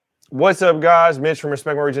What's up, guys? Mitch from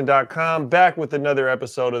RespectMyRegion.com back with another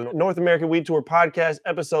episode of the North American Weed Tour Podcast,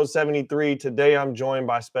 episode 73. Today, I'm joined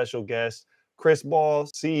by special guest Chris Ball,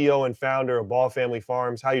 CEO and founder of Ball Family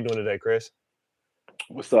Farms. How you doing today, Chris?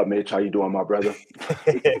 What's up, Mitch? How you doing, my brother?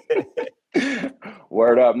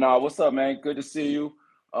 Word up. Nah, what's up, man? Good to see you.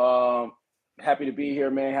 Happy to be here,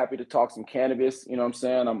 man. Happy to talk some cannabis. You know what I'm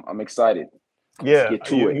saying? I'm excited. Let's get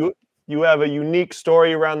to it. You have a unique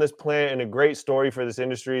story around this plant and a great story for this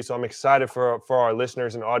industry. So I'm excited for our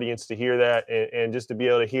listeners and audience to hear that and just to be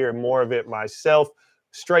able to hear more of it myself,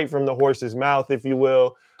 straight from the horse's mouth, if you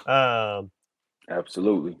will.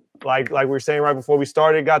 Absolutely. Like we were saying right before we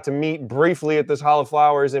started, got to meet briefly at this Hall of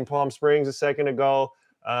Flowers in Palm Springs a second ago.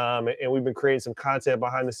 And we've been creating some content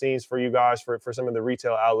behind the scenes for you guys for some of the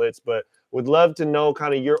retail outlets, but would love to know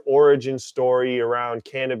kind of your origin story around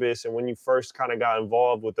cannabis and when you first kind of got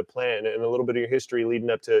involved with the plant and a little bit of your history leading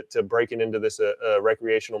up to breaking into this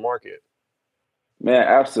recreational market. Man,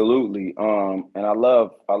 absolutely. And I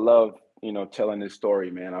love, telling this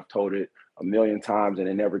story, man. I've told it a million times and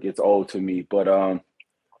it never gets old to me, but,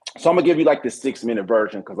 so I'm gonna give you like the 6-minute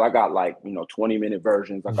version because I got 20-minute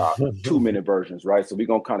versions. I got 2-minute versions, right? So we're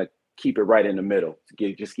gonna kind of keep it right in the middle to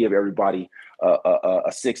give everybody a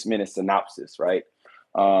 6-minute synopsis, right?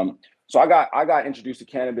 So I got introduced to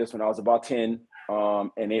cannabis when I was about 10,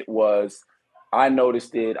 and I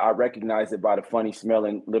noticed it. I recognized it by the funny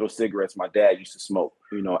smelling little cigarettes my dad used to smoke,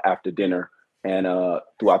 after dinner and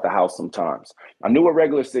throughout the house sometimes. I knew what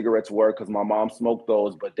regular cigarettes were because my mom smoked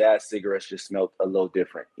those, but dad's cigarettes just smelled a little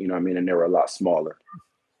different, and they were a lot smaller.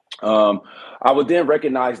 I would then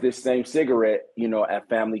recognize this same cigarette, at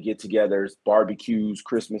family get-togethers, barbecues,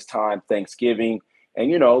 Christmas time, Thanksgiving,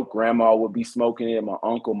 and, grandma would be smoking it, my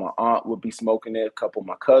uncle, my aunt would be smoking it, a couple of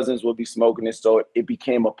my cousins would be smoking it, so it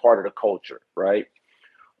became a part of the culture, right?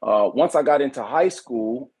 Once I got into high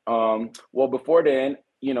school, before then,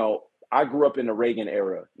 I grew up in the Reagan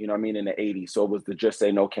era, in the 80s. So it was the Just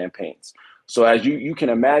Say No campaigns. So as you can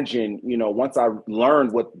imagine, once I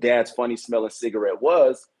learned what dad's funny smelling cigarette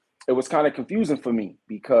was, it was kind of confusing for me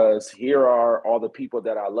because here are all the people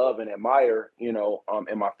that I love and admire, in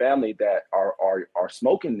my family that are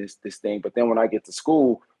smoking this thing. But then when I get to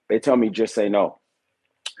school, they tell me just say no.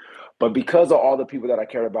 But because of all the people that I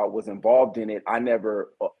cared about was involved in it, I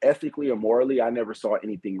never, ethically or morally, I never saw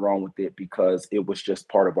anything wrong with it because it was just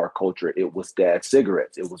part of our culture. It was dad's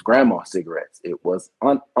cigarettes. It was grandma's cigarettes. It was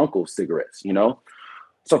uncle's cigarettes,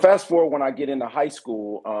 So fast forward when I get into high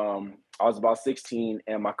school, I was about 16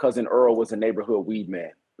 and my cousin Earl was a neighborhood weed man.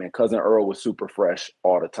 Man, cousin Earl was super fresh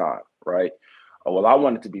all the time, right? Well, I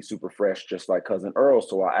wanted to be super fresh, just like cousin Earl.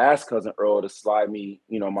 So I asked cousin Earl to slide me,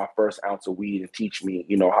 my first ounce of weed and teach me,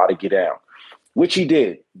 how to get down, which he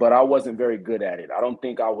did, but I wasn't very good at it. I don't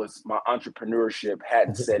think my entrepreneurship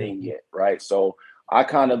hadn't set in yet, right? So I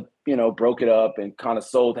kind of, broke it up and kind of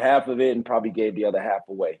sold half of it and probably gave the other half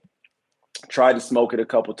away. Tried to smoke it a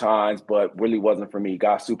couple times, but really wasn't for me.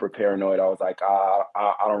 Got super paranoid. I was like,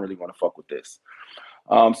 I don't really want to fuck with this.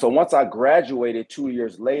 So once I graduated 2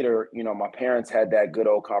 years later, my parents had that good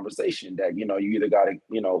old conversation that, you either got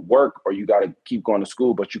to, work or you got to keep going to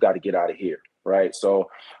school, but you got to get out of here. Right. So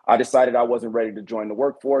I decided I wasn't ready to join the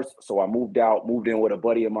workforce. So I moved in with a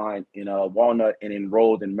buddy of mine in Walnut and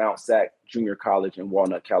enrolled in Mount Sac Junior College in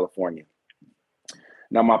Walnut, California.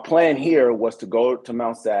 Now, my plan here was to go to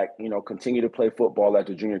Mount Sac, continue to play football at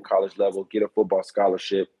the junior college level, get a football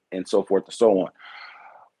scholarship and so forth and so on.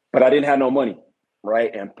 But I didn't have no money.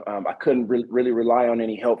 Right. And I couldn't really rely on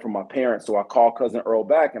any help from my parents. So I called cousin Earl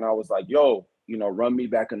back and I was like, yo, run me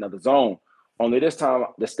back another zone. Only this time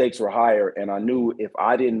the stakes were higher. And I knew if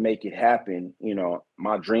I didn't make it happen,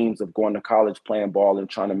 my dreams of going to college, playing ball and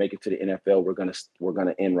trying to make it to the NFL were going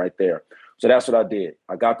to end right there. So that's what I did.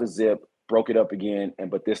 I got the zip, broke it up again.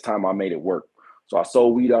 But this time I made it work. So I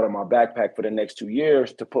sold weed out of my backpack for the next 2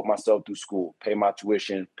 years to put myself through school, pay my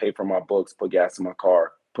tuition, pay for my books, put gas in my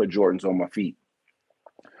car, put Jordans on my feet.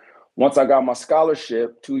 Once I got my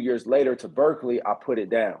scholarship 2 years later to Berkeley, I put it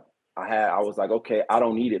down. I was like, okay, I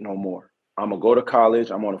don't need it no more. I'm going to go to college.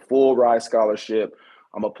 I'm on a full ride scholarship.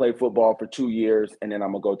 I'm going to play football for 2 years, and then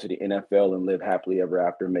I'm going to go to the NFL and live happily ever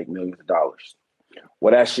after and make millions of dollars.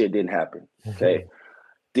 Well, that shit didn't happen, okay?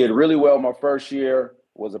 Did really well my first year,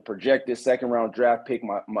 was a projected second-round draft pick,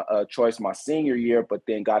 my choice my senior year, but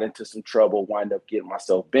then got into some trouble, wind up getting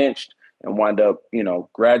myself benched, and wind up,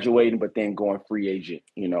 graduating, but then going free agent,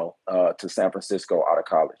 to San Francisco out of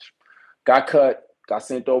college. Got cut, got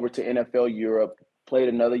sent over to NFL Europe, played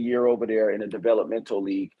another year over there in a developmental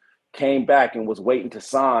league, came back and was waiting to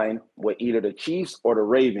sign with either the Chiefs or the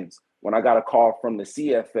Ravens. when I got a call from the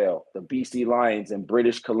CFL, the BC Lions in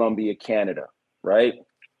British Columbia, Canada, right?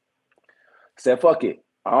 Said, fuck it.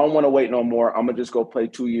 I don't want to wait no more. I'm going to just go play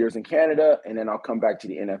 2 years in Canada, and then I'll come back to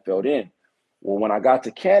the NFL then. Well, when I got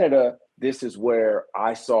to Canada, this is where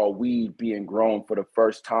I saw weed being grown for the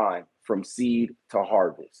first time from seed to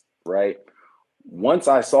harvest, right? Once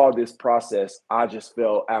I saw this process, I just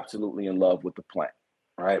fell absolutely in love with the plant,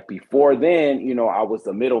 right? Before then, you know, I was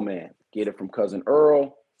the middleman. Get it from Cousin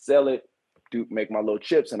Earl, sell it, make my little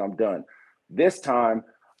chips, and I'm done. This time,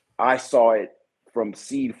 I saw it from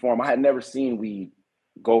seed form. I had never seen weed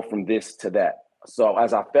go from this to that. So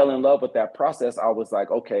as I fell in love with that process, I was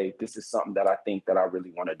like, okay, this is something that I think that I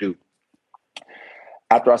really want to do.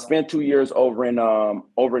 After I spent 2 years over in the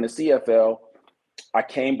CFL, I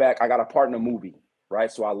came back. I got a part in a movie,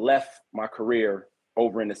 right? So I left my career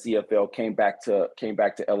over in the CFL, came back to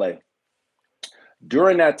LA.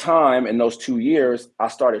 During that time, in those 2 years, I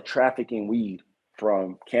started trafficking weed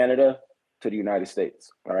from Canada to the United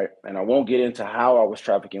States. All right. And I won't get into how I was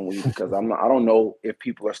trafficking weed because I don't know if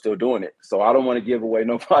people are still doing it. So I don't want to give away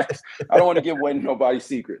nobody's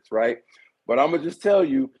secrets, right? But I'm gonna just tell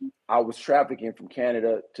you, I was trafficking from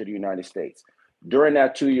Canada to the United States. During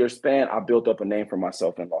that 2 year span, I built up a name for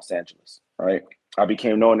myself in Los Angeles, right? I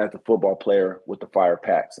became known as the football player with the fire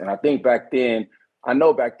packs. And I think back then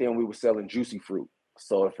we were selling juicy fruit.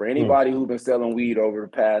 So for anybody who's been selling weed over the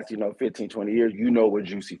past, 15, 20 years, you know what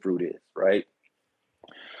juicy fruit is, right?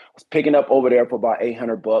 I was picking up over there for about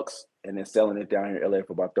 $800 and then selling it down here in LA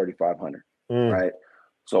for about $3,500, right?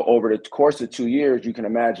 So over the course of 2 years, you can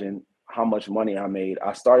imagine how much money I made.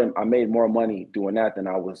 I made more money doing that than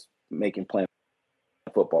I was making playing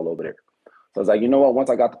football over there. So I was like, you know what? Once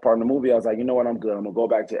I got the part in the movie, I was like, you know what? I'm good. I'm gonna go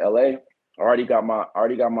back to LA. I already got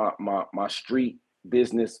my street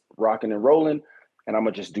business rocking and rolling, and I'm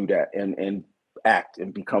gonna just do that and act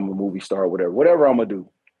and become a movie star or whatever I'm gonna do.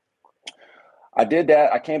 I did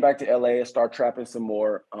that. I came back to LA and started trapping some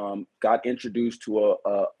more. Got introduced to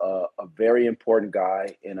a very important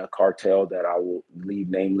guy in a cartel that I will leave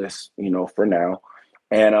nameless, for now,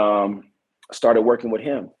 and started working with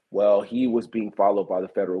him. Well, he was being followed by the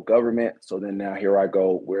federal government. So then now here I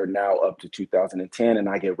go. We're now up to 2010, and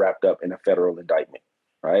I get wrapped up in a federal indictment,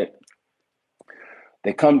 right?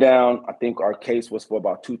 They come down. I think our case was for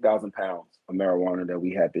about 2,000 pounds of marijuana that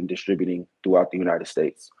we had been distributing throughout the United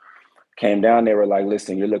States. Came down, they were like,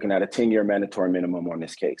 listen, you're looking at a 10-year mandatory minimum on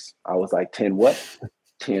this case. I was like, 10 what?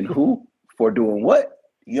 10 who? For doing what?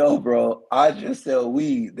 Yo, bro, I just sell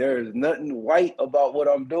weed. There is nothing white about what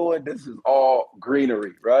I'm doing. This is all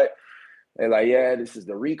greenery, right? They're like, yeah, this is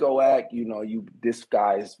the RICO Act. This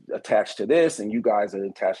guy's attached to this and you guys are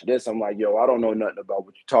attached to this. I'm like, yo, I don't know nothing about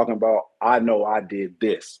what you're talking about. I know I did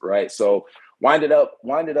this, right? So winded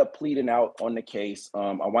up pleading out on the case.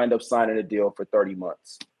 I wind up signing a deal for 30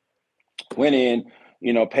 months. Went in,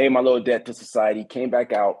 paid my little debt to society, came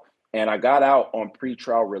back out, and I got out on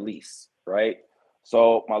pretrial release, right?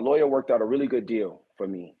 So my lawyer worked out a really good deal for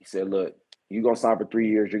me. He said, look, you're going to sign for 3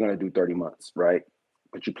 years. You're going to do 30 months, right?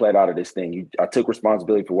 But you pled out of this thing. I took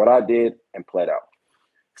responsibility for what I did and pled out.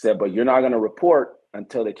 He said, but you're not going to report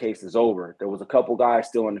until the case is over. There was a couple guys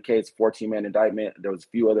still in the case, 14-man indictment. There was a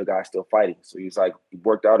few other guys still fighting. So he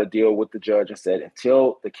worked out a deal with the judge and said,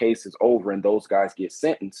 until the case is over and those guys get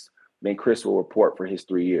sentenced, then Chris will report for his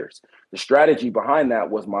 3 years. The strategy behind that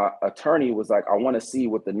was my attorney was like, I want to see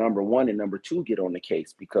what the number one and number two get on the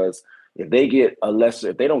case, because if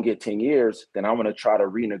they don't get 10 years, then I'm going to try to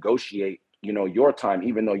renegotiate, your time,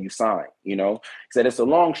 even though you signed, He said, it's a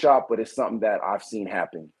long shot, but it's something that I've seen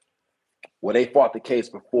happen. Well, they fought the case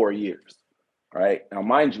for 4 years, right? Now,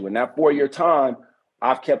 mind you, in that 4 year time,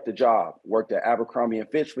 I've kept the job, worked at Abercrombie and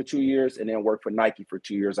Fitch for 2 years, and then worked for Nike for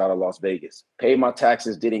 2 years out of Las Vegas. Paid my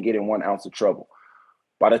taxes, didn't get in 1 ounce of trouble.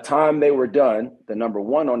 By the time they were done, the number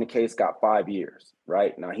one on the case got 5 years,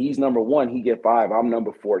 right? Now he's number one, he get 5. I'm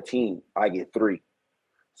number 14, I get 3.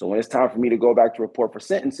 So when it's time for me to go back to report for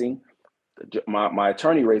sentencing, my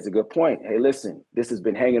attorney raised a good point. Hey, listen, this has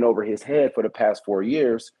been hanging over his head for the past 4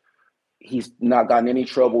 years. He's not gotten any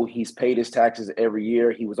trouble. He's paid his taxes every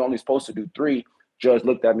year. He was only supposed to do 3. Judge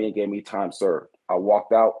looked at me and gave me time served. I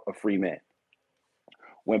walked out a free man.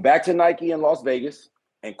 Went back to Nike in Las Vegas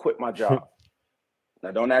and quit my job.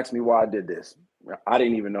 Now, don't ask me why I did this. I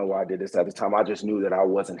didn't even know why I did this at the time. I just knew that I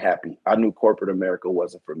wasn't happy. I knew corporate America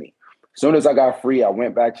wasn't for me. As soon as I got free, I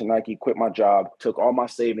went back to Nike, quit my job, took all my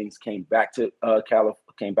savings, came back to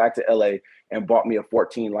LA, and bought me a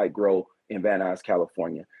 14 light grow in Van Nuys,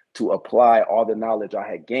 California, to apply all the knowledge I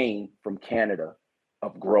had gained from Canada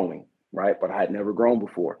of growing. Right, but I had never grown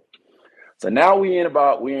before. So now we're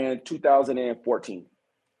in 2014.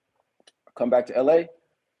 Come back to LA.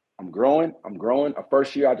 I'm growing. A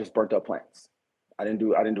first year, I just burnt up plants. I didn't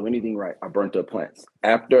do anything right. I burnt up plants.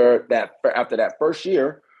 After that first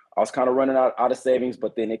year, I was kind of running out of savings,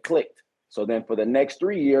 but then it clicked. So then for the next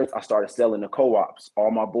 3 years, I started selling to co-ops.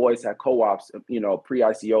 All my boys had co-ops,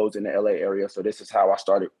 pre-ICOs in the LA area. So this is how I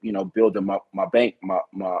started, building my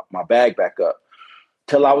bag back up.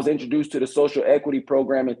 Till I was introduced to the social equity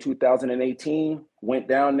program in 2018, went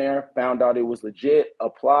down there, found out it was legit,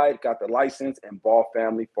 applied, got the license, and Ball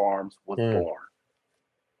Family Farms was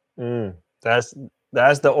born.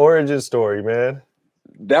 That's the origin story, man.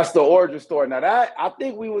 That's the origin story. Now that I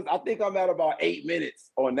think I'm at about 8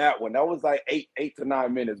 minutes on that one. That was like eight to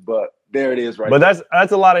 9 minutes, but there it is, right? But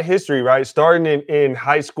that's a lot of history, right? Starting in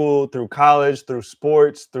high school, through college, through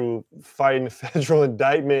sports, through fighting federal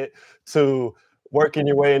indictment, to working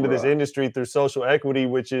your way into this industry through social equity,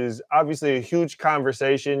 which is obviously a huge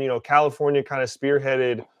conversation. California kind of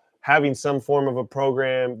spearheaded having some form of a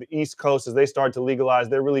program. The East Coast, as they start to legalize,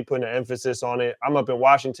 they're really putting an emphasis on it. I'm up in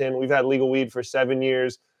Washington. We've had legal weed for 7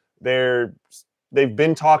 years. They've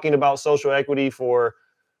been talking about social equity for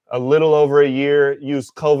a little over a year.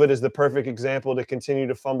 Use COVID as the perfect example to continue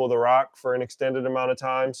to fumble the rock for an extended amount of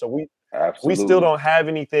time. So we still don't have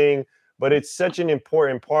anything, but it's such an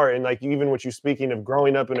important part. And like even what you're speaking of,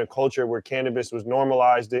 growing up in a culture where cannabis was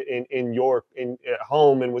normalized at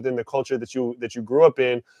home and within the culture that you grew up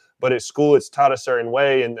in, but at school it's taught a certain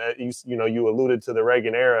way. And you alluded to the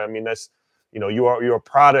Reagan era. I mean, that's you're a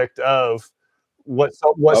product of what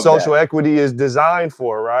social equity is designed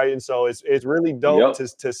for, right? And so it's really dope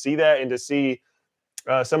to see that, and to see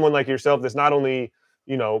someone like yourself that's not only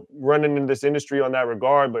running in this industry on that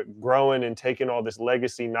regard, but growing and taking all this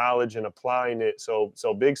legacy knowledge and applying it. So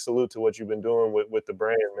big salute to what you've been doing with the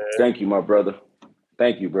brand, man. Thank you, my brother.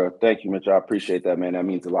 Thank you, bro. Thank you, Mitch. I appreciate that, man. That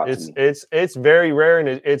means a lot to me. It's very rare, and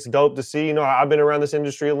it's dope to see. I've been around this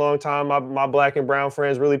industry a long time. My black and brown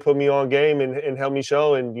friends really put me on game and helped me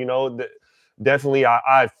show. And definitely,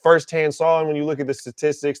 I firsthand saw, and when you look at the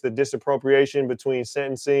statistics, the disappropriation between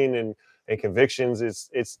sentencing and convictions,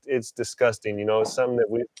 it's disgusting. It's something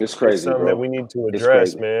that it's crazy. It's something that we need to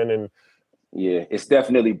address, man. And yeah, it's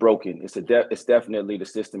definitely broken. It's definitely, the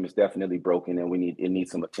system is definitely broken, and it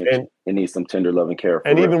needs some attention. It needs some tender love and care.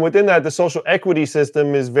 And even within that, the social equity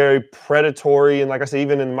system is very predatory. And like I said,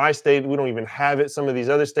 even in my state, we don't even have it. Some of these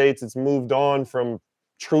other states, it's moved on from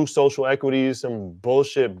true social equity, some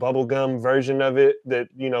bullshit bubblegum version of it that,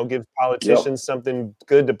 gives politicians something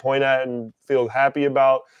good to point at and feel happy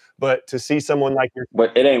about. But to see someone like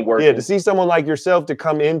but it ain't working. Yeah, to see someone like yourself to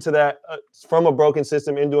come into that from a broken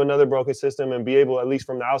system into another broken system and be able, at least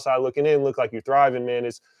from the outside looking in, look like you're thriving, man,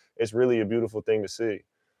 it's really a beautiful thing to see.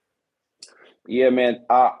 Yeah, man.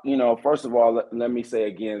 First of all, let me say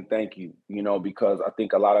again, thank you. Because I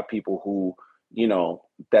think a lot of people who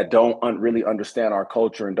that don't really understand our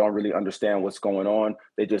culture and don't really understand what's going on,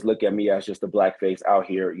 they just look at me as just a black face out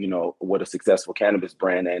here, with a successful cannabis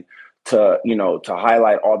brand. And to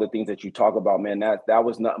highlight all the things that you talk about, man, that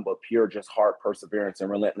was nothing but pure just heart, perseverance, and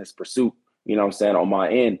relentless pursuit, on my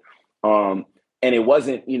end. And it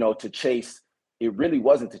wasn't, it really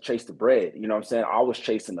wasn't to chase the bread. I was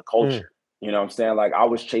chasing the culture. Like I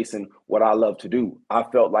was chasing what I love to do. I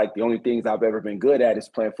felt like the only things I've ever been good at is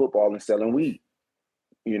playing football and selling weed.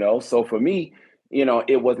 So for me,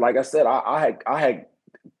 it was, like I said, I had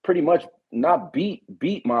pretty much not beat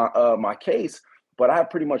my case, but I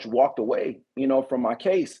pretty much walked away, from my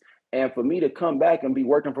case. And for me to come back and be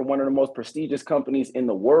working for one of the most prestigious companies in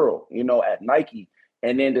the world, at Nike,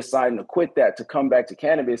 and then deciding to quit that to come back to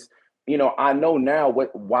cannabis, I know now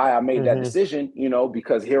why I made that decision,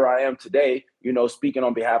 because here I am today, speaking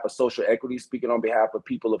on behalf of social equity, speaking on behalf of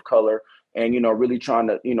people of color, and, really trying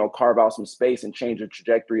to, carve out some space and change the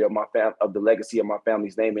trajectory of of the legacy of my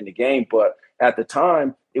family's name in the game. But at the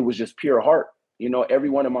time, it was just pure heart.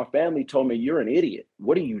 Everyone in my family told me, "You're an idiot.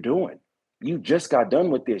 What are you doing? You just got done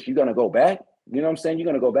with this. You're going to go back. You're going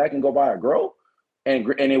to go back and go buy a grow." And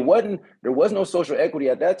there was no social equity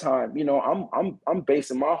at that time. I'm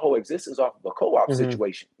basing my whole existence off of a co-op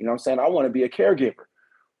situation. I want to be a caregiver,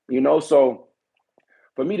 so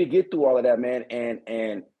for me to get through all of that, man,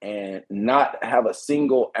 and not have a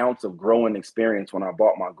single ounce of growing experience when I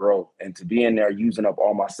bought my grow, and to be in there using up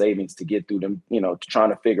all my savings to get through them,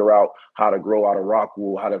 trying to figure out how to grow out of rock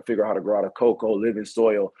wool, how to figure out how to grow out of cocoa, live in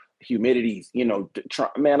soil, humidities,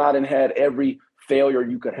 man, I done had every failure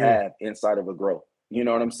you could have inside of a grow. You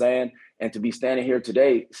know what I'm saying? And to be standing here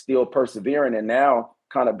today, still persevering, and now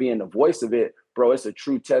kind of being the voice of it, bro, it's a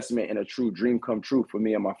true testament and a true dream come true for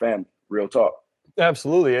me and my family. Real talk.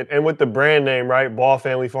 Absolutely, and with the brand name, right? Ball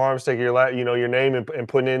Family Farms, taking your name and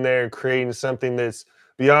putting in there and creating something that's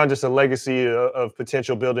beyond just a legacy of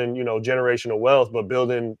potential building, generational wealth, but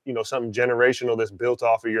building, something generational that's built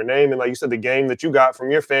off of your name. And like you said, the game that you got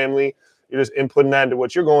from your family, you're just inputting that into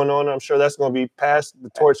what you're going on. I'm sure that's going to be passed. The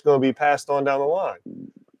torch going to be passed on down the line.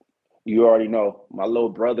 You already know. My little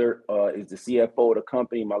brother is the CFO of the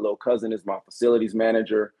company. My little cousin is my facilities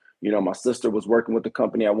manager. My sister was working with the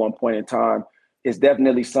company at one point in time. It's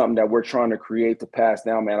definitely something that we're trying to create to pass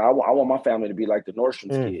down, man. I want my family to be like the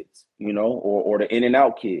Nordstrom's kids, or the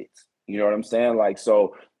In-N-Out kids. You know what I'm saying? Like,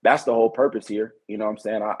 so that's the whole purpose here. You know what I'm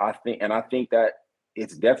saying? I think that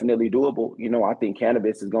it's definitely doable. I think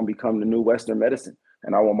cannabis is going to become the new Western medicine.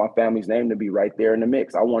 And I want my family's name to be right there in the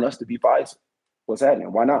mix. I want us to be Pfizer. What's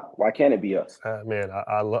happening? Why not? Why can't it be us? Man,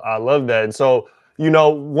 I love that. And so,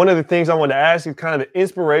 one of the things I wanted to ask is kind of the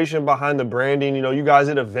inspiration behind the branding. You guys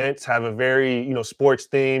at events have a very, sports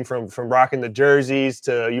theme from rocking the jerseys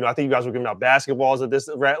to, I think you guys were giving out basketballs at this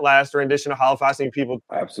last rendition of Holophonics.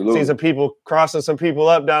 Seen some people crossing some people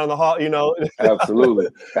up down in the hall, Absolutely.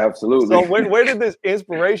 So where did this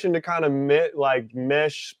inspiration to kind of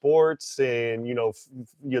mesh sports and,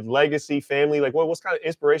 your legacy family, like what's kind of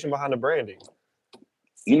inspiration behind the branding?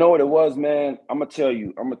 You know what it was, man? I'm gonna tell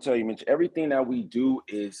you, Mitch, everything that we do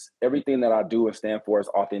is everything that I do and stand for is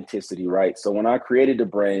authenticity, right? So when I created the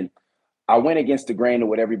brand, I went against the grain of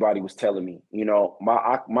what everybody was telling me.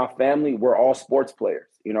 My family, we're all sports players.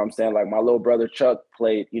 You know what I'm saying? Like my little brother Chuck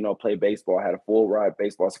played baseball, had a full ride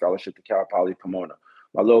baseball scholarship to Cal Poly Pomona.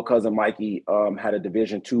 My little cousin Mikey had a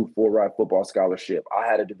Division II full ride football scholarship. I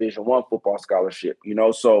had a Division I football scholarship.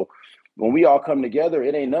 So when we all come together,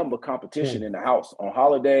 it ain't nothing but competition in the house. On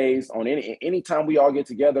holidays, on anytime we all get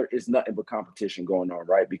together, it's nothing but competition going on,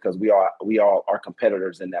 right? Because we all are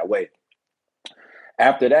competitors in that way.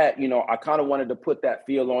 After that, I kind of wanted to put that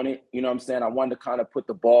feel on it. You know what I'm saying? I wanted to kind of put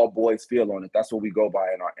the Ball Boys feel on it. That's what we go by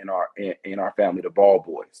in our family, the Ball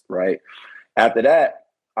Boys, right? After that,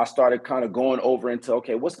 I started kind of going over into,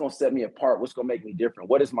 okay, what's going to set me apart? What's going to make me different?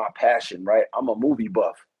 What is my passion, right? I'm a movie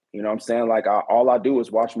buff. You know what I'm saying? Like all I do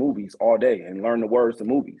is watch movies all day and learn the words to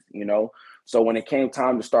movies, So when it came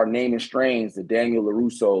time to start naming strains, the Daniel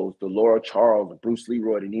LaRussos, the Laura Charles, the Bruce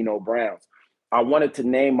Leroy, the Nino Browns, I wanted to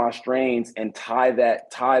name my strains and tie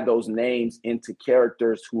those names into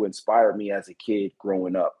characters who inspired me as a kid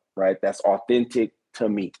growing up, right? That's authentic to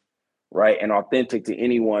me, right? And authentic to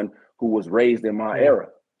anyone who was raised in my era.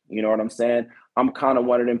 You know what I'm saying? I'm kind of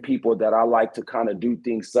one of them people that I like to kind of do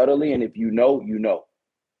things subtly. And if you know, you know.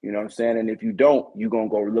 You know what I'm saying? And if you don't, you're going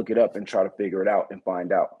to go look it up and try to figure it out and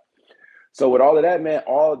find out. So with all of that, man,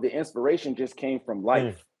 all of the inspiration just came from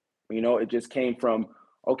life. It just came from,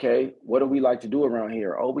 okay, what do we like to do around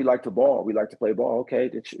here? Oh, we like to ball. We like to play ball. Okay,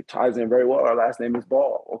 it ties in very well. Our last name is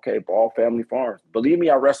Ball. Okay, Ball Family Farms. Believe me,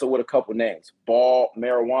 I wrestled with a couple names. Ball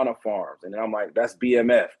Marijuana Farms. And then I'm like, that's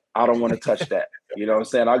BMF. I don't want to touch that. You know what I'm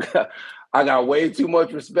saying? I got way too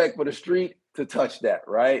much respect for the street to touch that,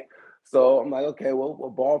 right? So I'm like, okay, well,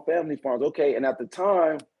 Ball Family Farms. Okay, and at the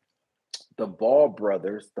time, the Ball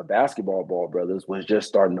brothers, the basketball Ball brothers, was just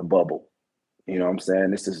starting to bubble. You know what I'm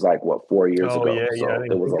saying? This is like 4 years ago. Yeah, so I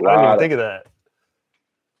there was didn't even think of that.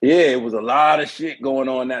 Yeah, it was a lot of shit going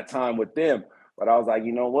on that time with them. But I was like,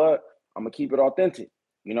 you know what? I'm gonna keep it authentic.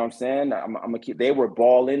 You know what I'm saying? I'm gonna keep. They were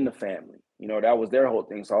Ball in the family. That was their whole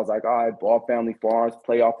thing. So I was like, all right, Ball Family Farms,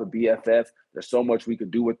 play off of BFF. There's so much we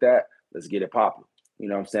could do with that. Let's get it popping. You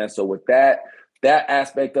know what I'm saying? So with that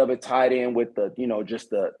aspect of it tied in with the, just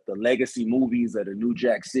the legacy movies of the New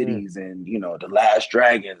Jack Cities and, the Last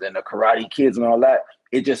Dragons and the Karate Kids and all that,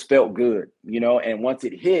 it just felt good, and once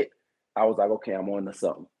it hit, I was like, okay, I'm on to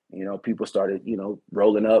something. People started,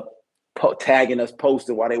 rolling up, tagging us,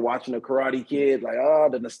 posting while they watching the Karate Kid, like,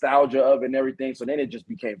 the nostalgia of it and everything. So then it just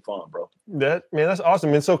became fun, bro. That's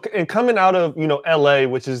awesome. And coming out of, LA,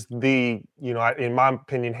 which is the, in my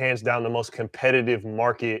opinion, hands down the most competitive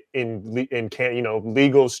market in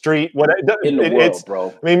legal street. In the world,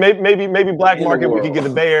 bro. I mean, maybe black market, we could get the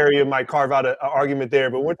Bay Area might carve out an argument there,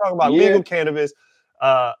 but we're talking about legal cannabis.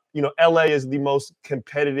 LA is the most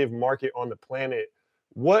competitive market on the planet.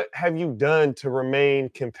 What have you done to remain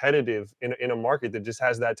competitive in a market that just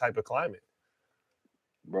has that type of climate?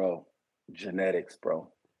 Bro, genetics, bro.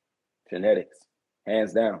 Genetics,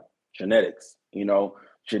 hands down. Genetics,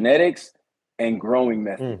 genetics and growing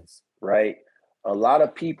methods, right? A lot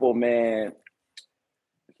of people, man,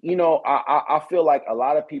 I feel like a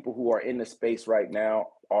lot of people who are in the space right now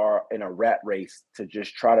are in a rat race to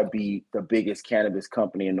just try to be the biggest cannabis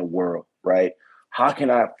company in the world, right? How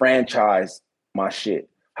can I franchise my shit?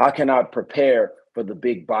 How can I prepare for the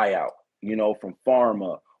big buyout? you know, from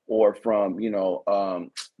Pharma or from, you know,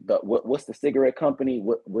 what's the cigarette company?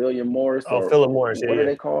 William Morris Oh, or Philip Morris. Yeah, what are yeah.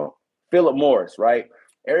 they called? Philip Morris, right?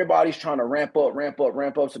 Everybody's trying to ramp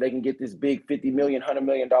up so they can get this big 50 million, $100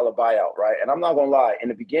 million buyout, right? And I'm not gonna lie, in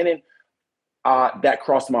the beginning, that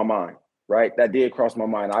crossed my mind, right? That did cross my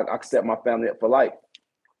mind. I set my family up for life.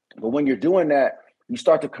 But when you're doing that, you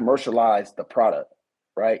start to commercialize the product,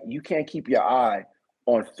 right? You can't keep your eye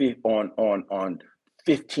on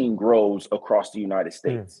 15 grows across the United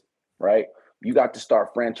States, right? You got to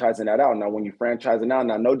start franchising that out. Now, when you're franchising out,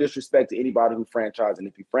 now no disrespect to anybody who's franchising.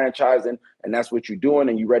 If you're franchising and that's what you're doing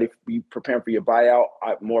and you preparing for your buyout,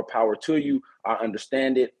 more power to you. I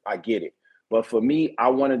understand it. I get it. But for me, I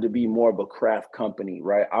wanted to be more of a craft company,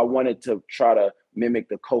 right? I wanted to try to mimic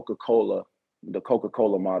the Coca-Cola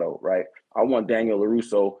motto, right? I want Daniel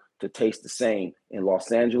LaRusso to taste the same in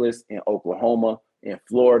Los Angeles, in Oklahoma, in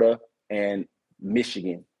Florida, and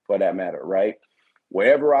Michigan, for that matter, right?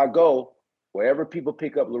 Wherever I go, wherever people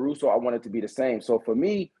pick up LaRusso, I want it to be the same. So for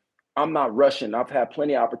me, I'm not rushing. I've had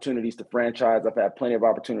plenty of opportunities to franchise. I've had plenty of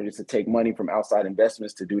opportunities to take money from outside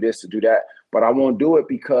investments to do this, to do that. But I won't do it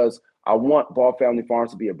because I want Ball Family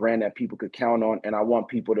Farms to be a brand that people could count on. And I want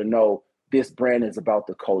people to know this brand is about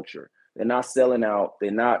the culture. They're not selling out.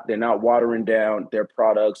 They're not watering down their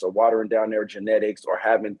products or watering down their genetics or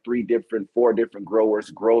having 4 different growers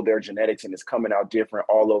grow their genetics and it's coming out different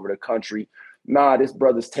all over the country. Nah, this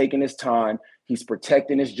brother's taking his time. He's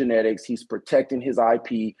protecting his genetics. He's protecting his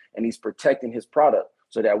IP and he's protecting his product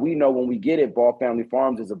so that we know when we get it, Ball Family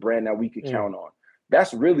Farms is a brand that we could count on.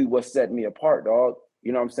 That's really what set me apart, dog.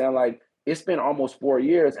 You know what I'm saying? Like, it's been almost 4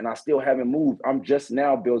 years and I still haven't moved. I'm just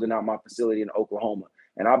now building out my facility in Oklahoma.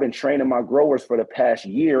 And I've been training my growers for the past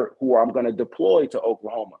year who I'm going to deploy to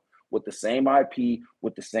Oklahoma with the same IP,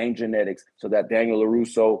 with the same genetics, so that Daniel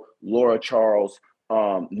LaRusso, Laura Charles,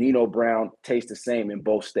 Nino Brown taste the same in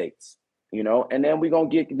both states. You know, and then I'm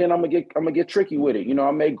gonna get tricky with it. You know,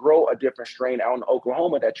 I may grow a different strain out in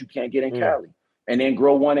Oklahoma that you can't get in Cali, and then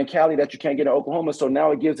grow one in Cali that you can't get in Oklahoma. So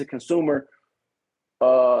now it gives the consumer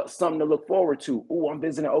something to look forward to. Oh, I'm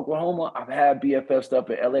visiting Oklahoma. I've had BFF stuff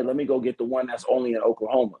in LA. Let me go get the one that's only in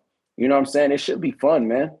Oklahoma. You know what I'm saying? It should be fun,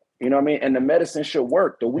 man. You know what I mean? And the medicine should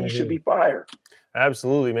work. The weed should be fire.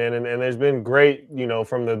 Absolutely, man. And there's been great, you know,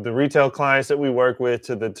 from the retail clients that we work with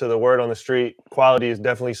to the word on the street. Quality is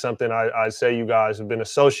definitely something I say you guys have been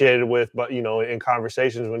associated with, but you know, in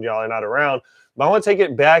conversations when y'all are not around. But I want to take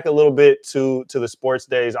it back a little bit to the sports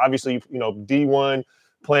days. Obviously, you know, D1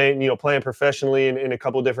 playing professionally in a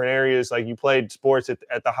couple of different areas. Like, you played sports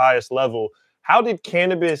at the highest level. How did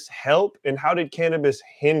cannabis help and how did cannabis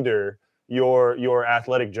hinder your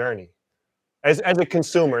athletic journey? As a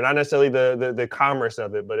consumer, not necessarily the commerce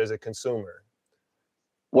of it, but as a consumer.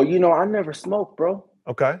 Well, you know, I never smoked, bro.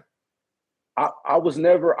 Okay.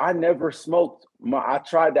 I never smoked. I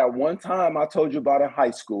tried that one time I told you about in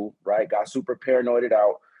high school, right? Got super paranoided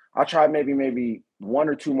out. I tried maybe 1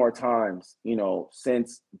 or 2 more times, you know,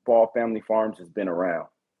 since Ball Family Farms has been around.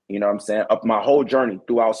 You know what I'm saying? Up my whole journey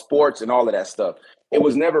throughout sports and all of that stuff. It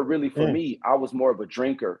was never really for me. I was more of a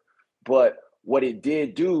drinker. But what it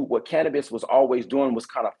did do, what cannabis was always doing was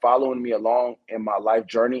kind of following me along in my life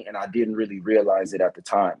journey. And I didn't really realize it at the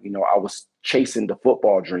time. You know, I was chasing the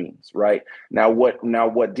football dreams, right? Now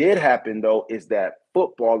what did happen though is that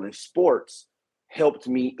football and sports helped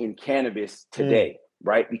me in cannabis today,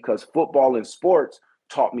 right? Because football and sports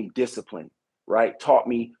taught me discipline, right? Taught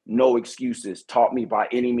me no excuses, taught me by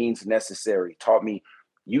any means necessary, taught me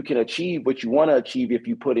you can achieve what you want to achieve if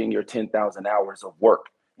you put in your 10,000 hours of work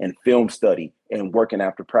and film study and working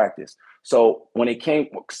after practice. So when I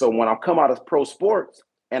come out of pro sports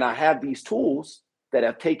and I have these tools that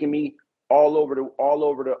have taken me all over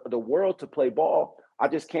the world to play ball, I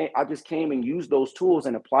just came and used those tools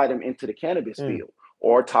and applied them into the cannabis field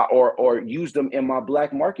or use them in my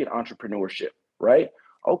black market entrepreneurship, right?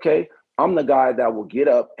 Okay, I'm the guy that will get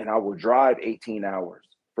up and I will drive 18 hours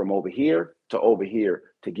from over here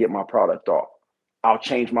to get my product off. I'll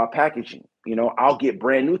change my packaging. You know, I'll get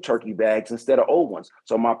brand new turkey bags instead of old ones.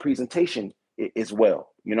 So my presentation is well,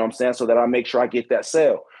 you know what I'm saying? So that I make sure I get that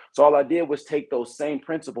sale. So all I did was take those same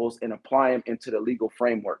principles and apply them into the legal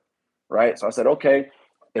framework, right? So I said, okay,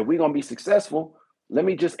 if we're going to be successful, let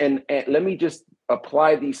me just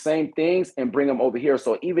apply these same things and bring them over here.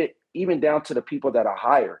 So even down to the people that I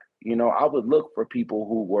hired, you know, I would look for people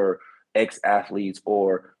who were ex-athletes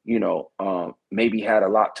or, you know, maybe had a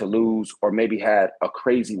lot to lose or maybe had a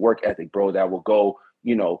crazy work ethic, bro, that will go,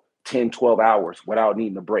 you know, 10, 12 hours without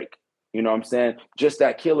needing a break. You know what I'm saying? Just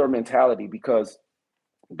that killer mentality, because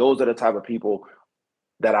those are the type of people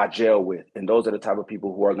that I gel with. And those are the type of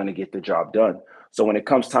people who are going to get the job done. So when it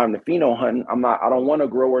comes time to pheno hunting, I don't want a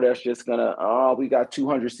grower that's just gonna, we got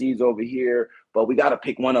 200 seeds over here, but we got to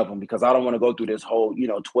pick one of them because I don't want to go through this whole,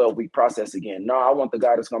 12-week process again. No, I want the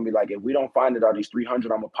guy that's going to be like, if we don't find it out these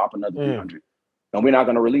 300, I'm going to pop another 300. And we're not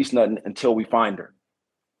going to release nothing until we find her.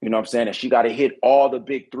 You know what I'm saying? And she got to hit all the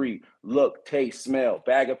big three: look, taste, smell,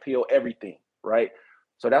 bag appeal, everything, right?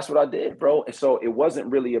 So that's what I did, bro. And so it wasn't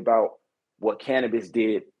really about what cannabis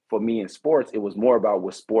did for me in sports. It was more about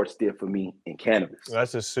what sports did for me in cannabis.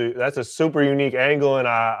 That's a super unique angle, and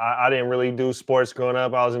I didn't really do sports growing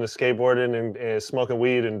up. I was into skateboarding and smoking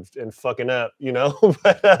weed and fucking up,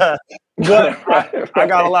 but I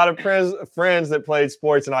got a lot of friends that played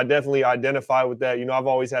sports, and I definitely identify with that. I've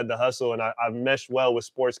always had the hustle, and I've meshed well with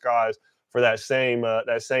sports guys for that same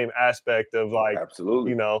aspect of like,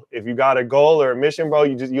 absolutely, if you got a goal or a mission, bro,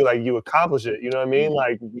 you accomplish it. You know what I mean?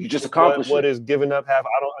 Like you just accomplish what is giving up half. I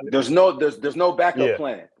don't. There's no backup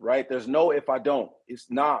plan, right? There's no if I don't. It's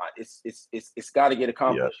got to get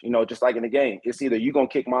accomplished. Yeah. Just like in the game, it's either you gonna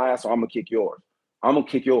kick my ass or I'm gonna kick yours. I'm gonna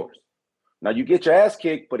kick yours. Now you get your ass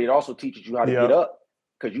kicked, but it also teaches you how to get up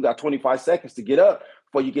because you got 25 seconds to get up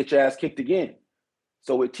before you get your ass kicked again.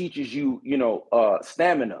 So it teaches you,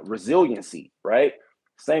 stamina, resiliency, right?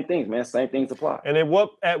 Same things, man. Same things apply. And at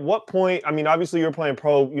what point? I mean, obviously you're playing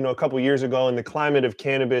pro, a couple of years ago, and the climate of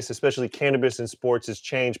cannabis, especially cannabis in sports, has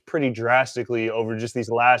changed pretty drastically over just these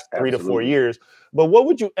last 3 to 4 years. But what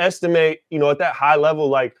would you estimate, at that high level,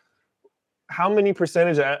 like how many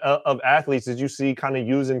percentage of athletes did you see kind of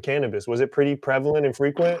using cannabis? Was it pretty prevalent and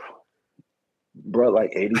frequent? Bro,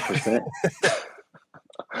 like 80%.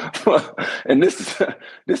 And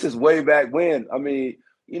this is way back when. I mean,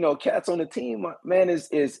 cats on the team, man,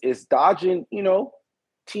 is dodging,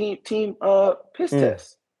 team piss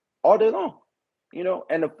tests all day long.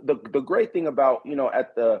 And the great thing about,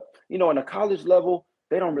 at the, in the college level,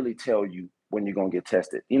 they don't really tell you when you're gonna get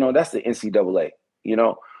tested. That's the NCAA,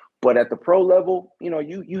 but at the pro level,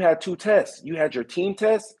 you had 2 tests. You had your team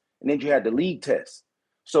test and then you had the league test.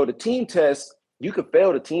 So the team test, you could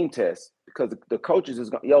fail the team test because the coaches is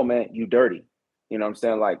going, yo, man, you dirty. You know what I'm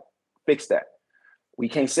saying? Like, fix that. We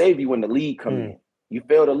can't save you when the league comes in. You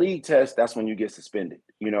fail the league test, that's when you get suspended,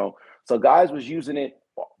 So guys was using it,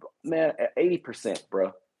 man, at 80%,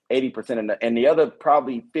 bro. 80%. And the other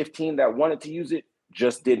probably 15 that wanted to use it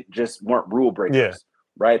just weren't rule breakers,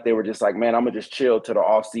 right? They were just like, man, I'm going to just chill to the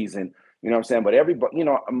off season. You know what I'm saying? But everybody,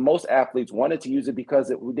 most athletes wanted to use it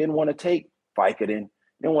because we didn't want to take Vicodin.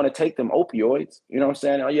 Didn't want to take them opioids. You know what I'm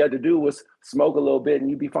saying? All you had to do was smoke a little bit and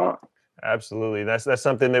you'd be fine. Absolutely. That's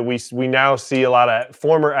something that we now see a lot of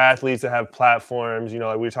former athletes that have platforms,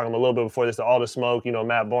 like we were talking a little bit before this, All the Smoke,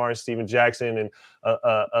 Matt Barnes, Steven Jackson, and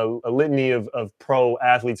a litany of pro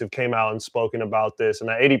athletes have came out and spoken about this.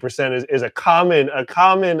 And that 80% is a common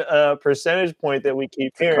percentage point that we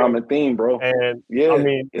keep hearing. Common theme, bro. And I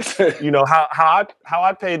mean, how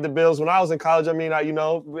I paid the bills when I was in college, I mean,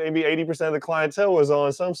 maybe 80% of the clientele was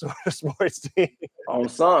on some sort of sports team. On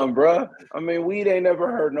something, bro. I mean, weed ain't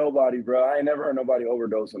never hurt nobody, bro. I ain't never heard nobody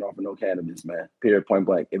overdosing off of no cannabis, man. Period, point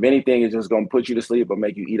blank. If anything, it's just gonna put you to sleep or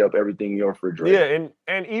make you eat up everything in your refrigerator. Yeah,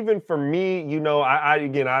 and even for me,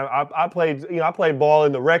 I played ball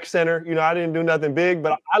in the rec center. I didn't do nothing big,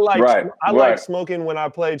 but I like smoking when I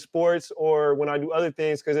played sports or when I do other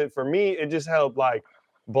things because for me it just helped like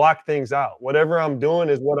block things out. Whatever I'm doing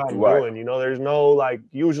is what I'm doing. There's no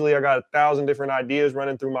usually I got 1,000 different ideas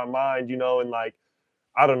running through my mind. And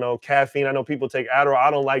I don't know, caffeine. I know people take Adderall.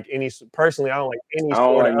 I don't like any personally. I don't like any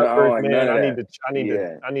sort of effort, man.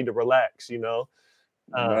 I need to relax.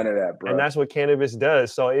 None of that, bro. And that's what cannabis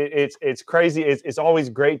does. So it's crazy. It's always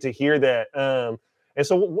great to hear that. And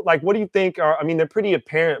so, what do you think they're pretty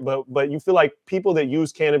apparent, but you feel like people that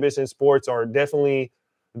use cannabis in sports are definitely,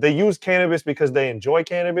 they use cannabis because they enjoy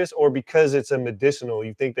cannabis or because it's a medicinal?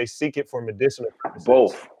 You think they seek it for medicinal purposes?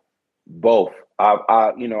 Both.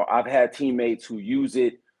 I've had teammates who use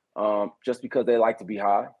it just because they like to be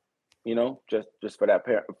high. Just for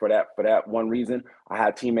that one reason. I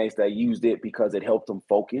had teammates that used it because it helped them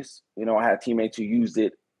focus. I had teammates who used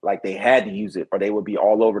it like they had to use it or they would be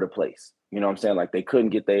all over the place. You know what I'm saying? Like they couldn't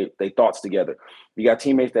get their thoughts together. You got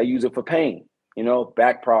teammates that use it for pain,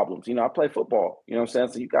 back problems. I play football, you know what I'm saying?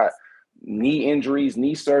 So you got knee injuries,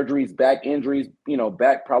 knee surgeries, back injuries,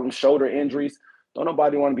 back problems, shoulder injuries. Don't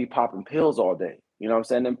nobody want to be popping pills all day. You know what I'm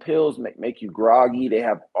saying? Them pills make you groggy. They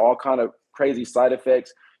have all kind of crazy side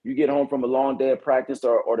effects. You get home from a long day of practice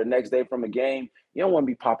or the next day from a game, you don't want to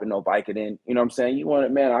be popping no Vicodin. You know what I'm saying? You want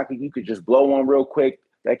it, man, you could just blow one real quick.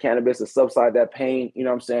 That cannabis to subside that pain, you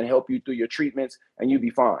know what I'm saying, help you through your treatments and you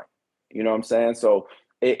be fine. You know what I'm saying? So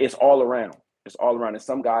it's all around. It's all around. And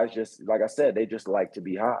some guys just, like I said, they just like to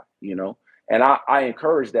be high, And I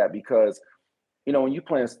encourage that because, when you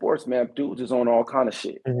playing sports, man, dudes is on all kind of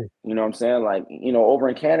shit. Mhm. You know what I'm saying? Like, over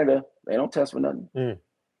in Canada, they don't test for nothing.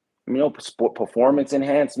 Sport performance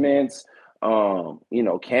enhancements,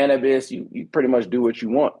 cannabis, you pretty much do what you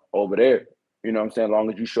want over there. You know what I'm saying? As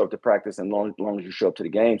long as you show up to practice and long as you show up to the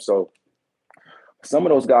game. So some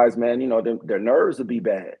of those guys, man, their nerves would be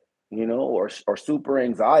bad, or super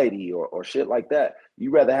anxiety or shit like that.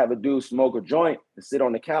 You rather have a dude smoke a joint and sit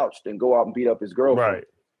on the couch than go out and beat up his girlfriend. Right.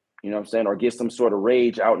 You know what I'm saying? Or get some sort of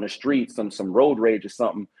rage out in the street, some road rage or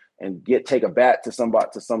something, and take a bat to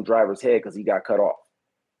some driver's head because he got cut off.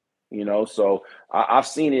 So I've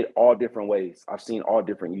seen it all different ways. I've seen all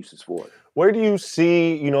different uses for it. Where do you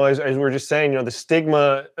see, as we were just saying, the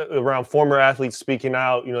stigma around former athletes speaking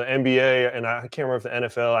out, the NBA, and I can't remember if the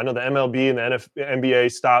NFL, I know the MLB and the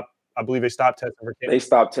NBA stopped. I believe they stopped testing for cannabis. They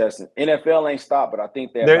stopped testing. NFL ain't stopped, but I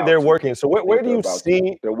think they're working. So where do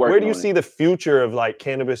you see the future of like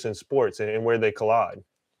cannabis and sports and where they collide?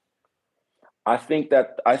 I think,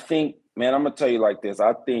 man, I'm gonna tell you like this.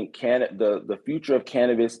 I think the future of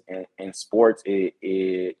cannabis and sports,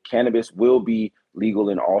 cannabis will be legal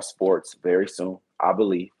in all sports very soon, I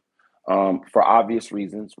believe, for obvious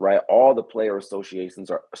reasons, right? All the player associations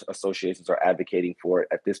are advocating for it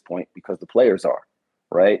at this point because the players are,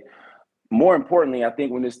 right? More importantly, I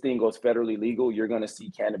think when this thing goes federally legal, you're going to see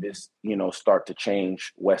cannabis, start to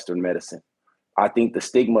change Western medicine. I think the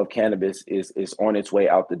stigma of cannabis is on its way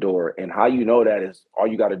out the door. And how you know that is all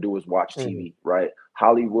you got to do is watch TV, right?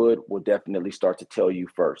 Hollywood will definitely start to tell you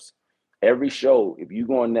first. Every show, if you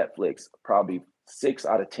go on Netflix, probably 6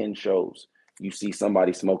 out of 10 shows, you see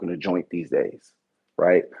somebody smoking a joint these days,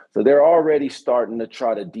 right? So they're already starting to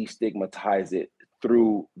try to destigmatize it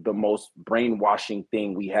through the most brainwashing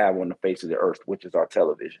thing we have on the face of the earth, which is our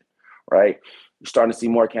television, right? You're starting to see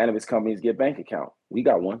more cannabis companies get bank account. We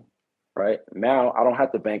got one. Right now, I don't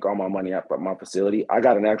have to bank all my money at my facility. I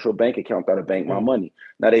got an actual bank account that'll bank my money.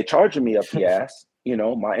 Now they charging me up the ass.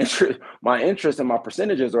 My interest and my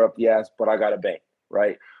percentages are up the ass, but I got a bank,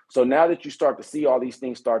 right? So now that you start to see all these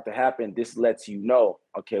things start to happen, this lets you know,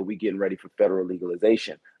 okay, we getting ready for federal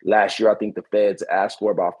legalization. Last year, I think the feds asked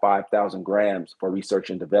for about 5,000 grams for research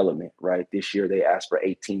and development, right? This year they asked for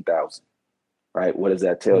 18,000, right? What does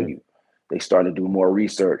that tell you? They started to do more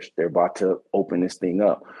research. They're about to open this thing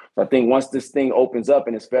up. So I think once this thing opens up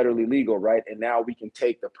and it's federally legal, right, and now we can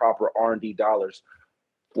take the proper R&D dollars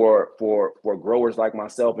for growers like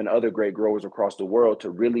myself and other great growers across the world to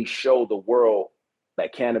really show the world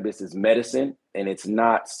that cannabis is medicine and it's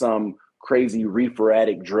not some crazy reefer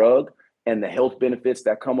addict drug, and the health benefits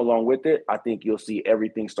that come along with it, I think you'll see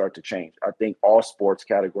everything start to change. I think all sports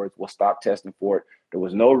categories will stop testing for it. There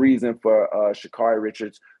was no reason for Sha'Carri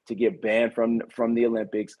Richards to get banned from the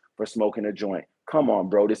Olympics for smoking a joint. Come on,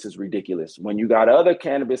 bro, this is ridiculous. When you got other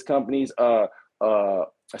cannabis companies,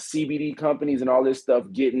 CBD companies and all this stuff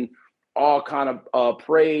getting all kind of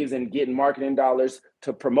praise and getting marketing dollars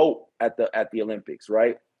to promote at the Olympics,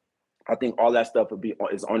 right? I think all that stuff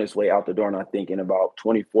is on its way out the door, and I think in about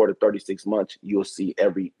 24 to 36 months, you'll see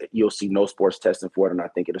no sports testing for it, and I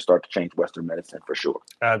think it'll start to change Western medicine for sure.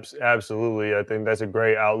 Absolutely, I think that's a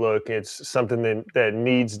great outlook. It's something that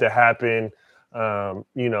needs to happen, and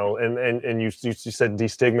you said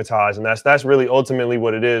destigmatize, and that's really ultimately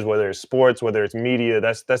what it is. Whether it's sports, whether it's media,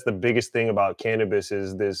 that's the biggest thing about cannabis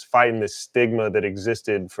is this fighting this stigma that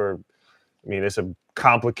existed for. I mean, it's a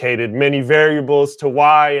complicated, many variables to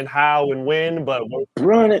why and how and when, but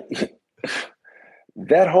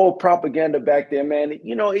that whole propaganda back there, man, it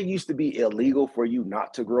used to be illegal for you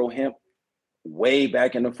not to grow hemp way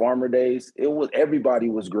back in the farmer days. Everybody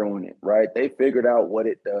was growing it, right? They figured out what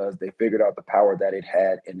it does. They figured out the power that it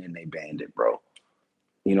had, and then they banned it, bro.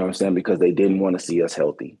 You know what I'm saying? Because they didn't want to see us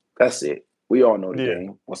healthy. That's it. We all know the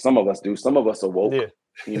game. Well, some of us do. Some of us are woke.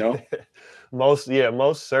 Yeah. Most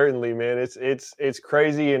certainly, man. It's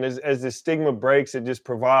crazy, and as the stigma breaks, it just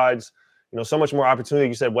provides so much more opportunity.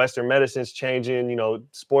 You said Western medicine's changing.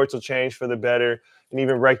 Sports will change for the better, and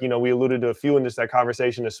even we alluded to a few in that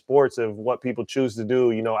conversation of sports of what people choose to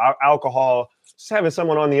do. Alcohol. Just having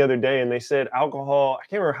someone on the other day, and they said alcohol. I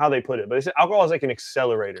can't remember how they put it, but they said alcohol is like an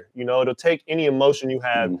accelerator. It'll take any emotion you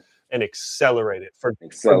have. And accelerate it for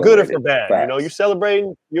good or for bad. Facts. You're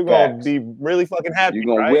celebrating, you're going to be really fucking happy. You're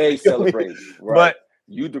going to way celebrate. Right? But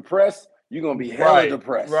you depressed, you're going to be hella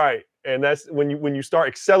depressed. Right. And that's when you start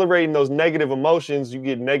accelerating those negative emotions, you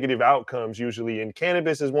get negative outcomes usually. And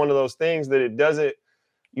cannabis is one of those things that it doesn't,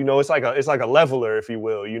 it's like a leveler, if you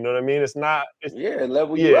will. You know what I mean?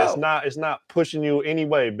 Level you out. It's not pushing you any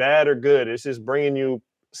way, bad or good. It's just bringing you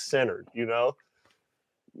centered, you know?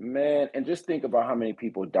 Man, and just think about how many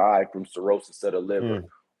people die from cirrhosis of the liver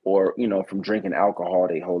or, from drinking alcohol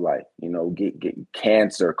their whole life, get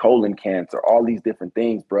cancer, colon cancer, all these different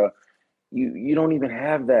things, bro. You don't even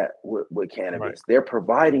have that with cannabis. Right. They're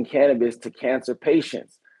providing cannabis to cancer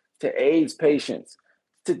patients, to AIDS patients,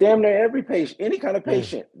 to damn near every patient, any kind of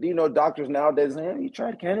patient. Doctors nowadays saying, you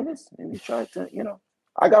tried cannabis? And you tried to,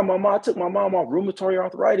 I took my mom off rheumatoid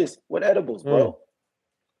arthritis with edibles, bro.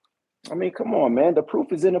 I mean, come on, man. The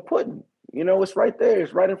proof is in the pudding. It's right there.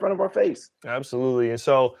 It's right in front of our face. Absolutely. And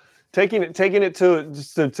so taking it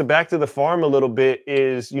to back to the farm a little bit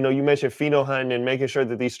is, you mentioned pheno hunting and making sure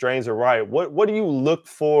that these strains are right. What do you look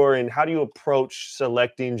for and how do you approach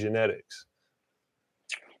selecting genetics?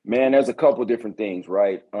 Man, there's a couple different things,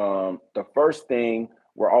 right? The first thing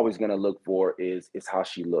we're always going to look for is how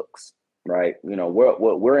she looks, right?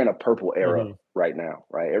 We're in a purple era right now,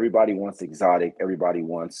 right? Everybody wants exotic. Everybody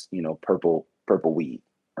wants, purple weed,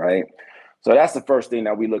 right? So that's the first thing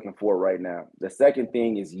that we're looking for right now. The second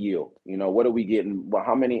thing is yield. What are we getting? Well,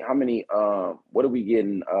 what are we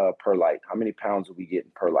getting per light? How many pounds are we getting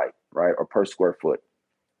per light, right? Or per square foot?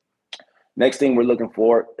 Next thing we're looking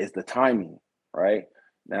for is the timing, right?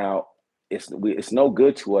 Now, it's no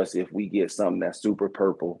good to us if we get something that's super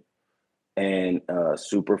purple and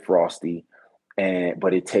super frosty,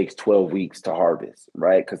 but it takes 12 weeks to harvest,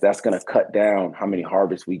 right? Because that's going to cut down how many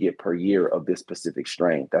harvests we get per year of this specific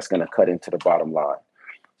strain. That's going to cut into the bottom line.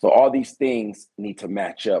 So all these things need to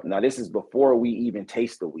match up. Now, this is before we even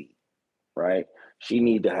taste the weed, right? She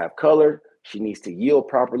needs to have color. She needs to yield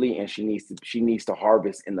properly, and she needs to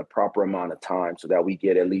harvest in the proper amount of time so that we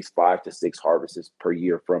get at least 5 to 6 harvests per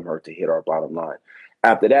year from her to hit our bottom line.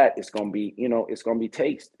 After that, it's going to be, it's going to be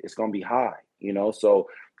taste. It's going to be high, so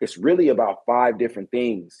it's really about 5 different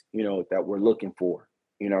things, that we're looking for,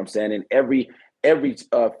 what I'm saying? And every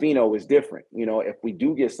pheno is different. If we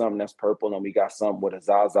do get something that's purple and we got something with a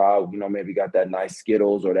Zaza, maybe got that nice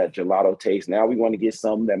Skittles or that gelato taste. Now we want to get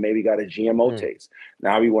something that maybe got a GMO taste.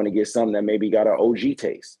 Now we want to get something that maybe got an OG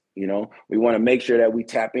taste. We want to make sure that we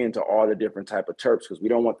tap into all the different type of terps because we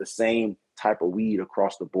don't want the same type of weed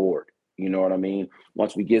across the board. You know what I mean?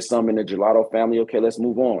 Once we get some in the gelato family, okay, let's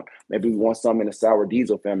move on. Maybe we want some in the sour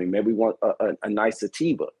diesel family. Maybe we want a nice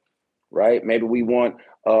sativa, right? Maybe we want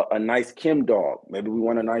a nice Kim Dog. Maybe we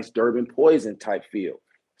want a nice Durban Poison type feel.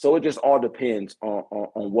 So it just all depends on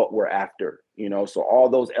what we're after, So all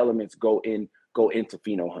those elements go into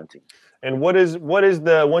pheno hunting. And what is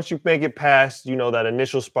the, once you make it past, that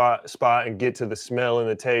initial spot and get to the smell and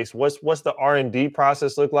the taste, what's the R&D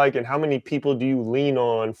process look like? And how many people do you lean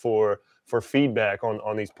on for feedback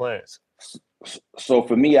on these plants? So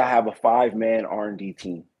for me, I have a 5-man R&D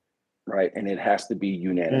team, right? And it has to be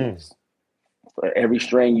unanimous. For every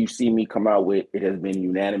strain you see me come out with, it has been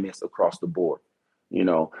unanimous across the board.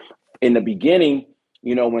 In the beginning,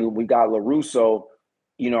 when we got LaRusso,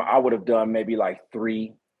 I would have done maybe like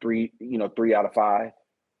three out of 5,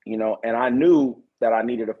 and I knew that I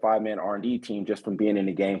needed a 5-man R&D team just from being in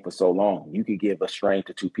the game for so long. You could give a strain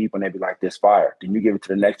to 2 people and they'd be like, this fire. Then you give it to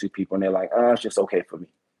the next 2 people and they're like, it's just okay for me.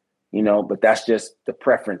 But that's just the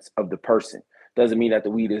preference of the person. Doesn't mean that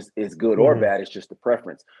the weed is good or bad. It's just the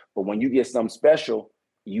preference. But when you get something special,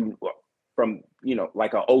 from,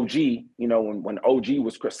 like an OG, when OG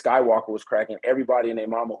Skywalker was cracking, everybody and their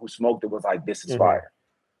mama who smoked it was like, this is fire.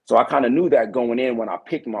 So I kind of knew that going in when I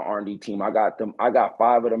picked my R&D team. I got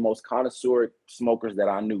 5 of the most connoisseur smokers that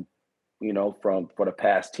I knew, for the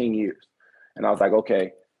past 10 years. And I was like,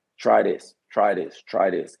 okay, try this.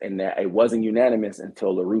 And that it wasn't unanimous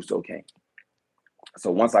until LaRusso came. So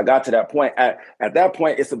once I got to that point, at that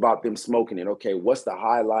point, it's about them smoking it. Okay, what's the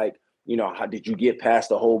highlight? How did you get past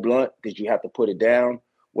the whole blunt? Did you have to put it down?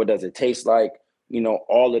 What does it taste like?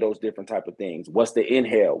 All of those different type of things. What's the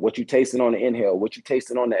inhale? What you tasting on the inhale? What you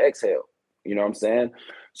tasting on the exhale? You know what I'm saying?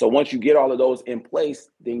 So once you get all of those in place,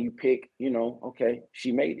 then you pick, okay,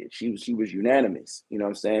 she made it. She was unanimous. You know what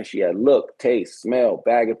I'm saying? She had look, taste, smell,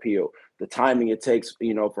 bag appeal, the timing it takes,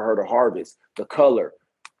 for her to harvest, the color,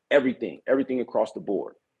 everything across the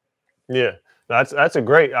board. Yeah. That's a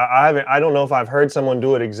great. I don't know if I've heard someone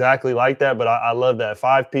do it exactly like that, but I love that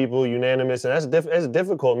 5 people unanimous, and that's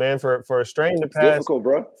difficult, man. For a strain to pass difficult,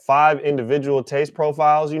 bro. 5 individual taste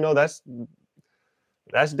profiles,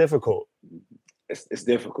 that's difficult. It's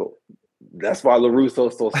difficult. That's why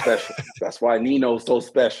LaRusso's so special. That's why Nino's so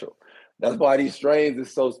special. That's why these strains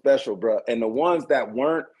is so special, bro. And the ones that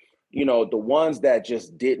weren't, the ones that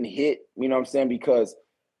just didn't hit, what I'm saying, because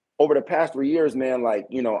over the past 3 years, man, like,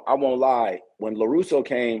 I won't lie, when LaRusso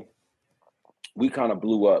came, we kind of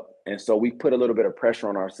blew up. And so we put a little bit of pressure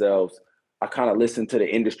on ourselves I kind of listened to the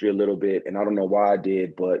industry a little bit, and I don't know why I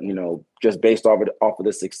did, but just based off of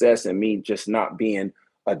the success and me just not being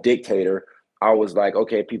a dictator, I was like,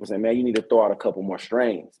 okay, people say, man, you need to throw out a couple more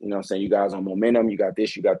strains. You know what I'm saying? You guys on momentum, you got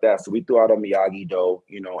this, you got that. So we threw out a Miyagi Do,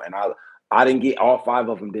 and I didn't get all 5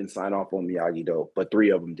 of them didn't sign off on Miyagi Do, but 3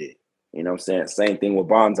 of them did. You know what I'm saying? Same thing with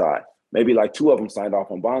Bonsai. Maybe like 2 of them signed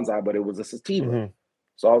off on Bonsai, but it was a sativa. Mm-hmm.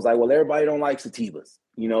 So I was like, well, everybody don't like sativas,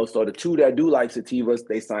 so the 2 that do like sativas,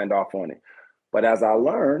 they signed off on it. But as I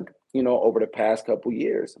learned, over the past couple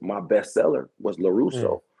years, my bestseller was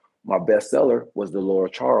LaRusso. My bestseller was the Laura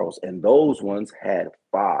Charles. And those ones had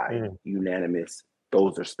 5 unanimous.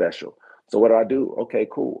 Those are special. So what do I do? Okay,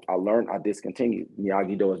 cool. I learned, I discontinued.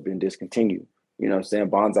 Miyagi Do has been discontinued. You know what I'm saying?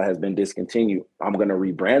 Bonsai has been discontinued. I'm going to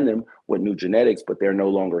rebrand them with new genetics, but they're no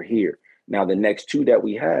longer here. Now, the next 2 that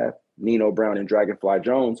we have, Nino Brown and Dragonfly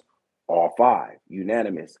Jones, all 5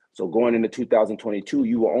 unanimous. So going into 2022,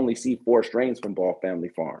 you will only see 4 strains from Ball Family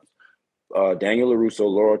Farms. Daniel LaRusso,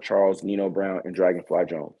 Laura Charles, Nino Brown, and Dragonfly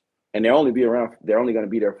Jones. And they're only going to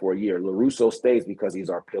be there for a year. LaRusso stays because he's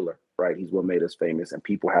our pillar, right? He's what made us famous, and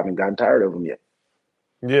people haven't gotten tired of him yet.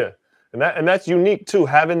 Yeah. And that's unique too,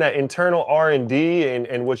 having that internal R&D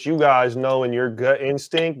and what you guys know in your gut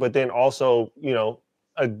instinct, but then also,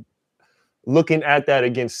 looking at that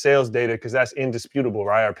against sales data, because that's indisputable,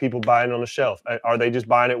 right? Are people buying on the shelf? Are they just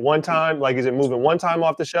buying it one time? Like, is it moving one time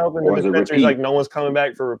off the shelf and the dispensary's like no one's coming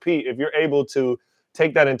back for repeat? If you're able to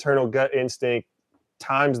take that internal gut instinct,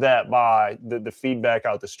 times that by the feedback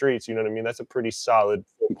out the streets, you know what I mean? That's a pretty solid.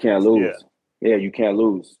 You can't lose. Yeah, you can't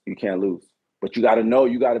lose. You can't lose. But you got to know,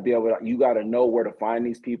 you got to know where to find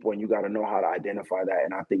these people, and you got to know how to identify that.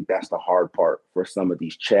 And I think that's the hard part for some of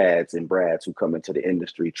these Chads and Brads who come into the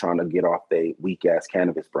industry trying to get off their weak ass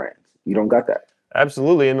cannabis brands. You don't got that.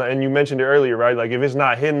 Absolutely. And you mentioned it earlier, right? Like if it's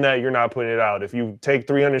not hitting that, you're not putting it out. If you take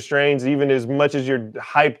 300 strains, even as much as you're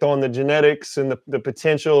hyped on the genetics and the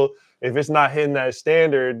potential, if it's not hitting that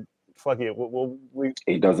standard, fuck it.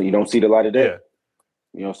 It doesn't. You don't see the light of day. Yeah.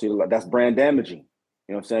 You don't see the light. That's brand damaging.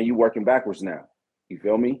 You know what I'm saying? You working backwards now. You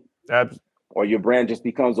feel me? Or your brand just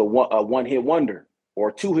becomes a one-hit wonder or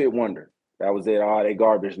a 2-hit wonder. That was it. Oh, they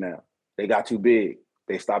garbage now. They got too big.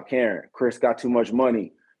 They stopped caring. Chris got too much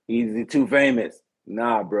money. He's too famous.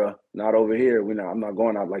 Nah, bro. Not over here. I'm not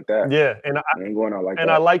going out like that. Yeah. And I ain't going out like that.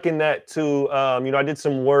 And I liken that to, I did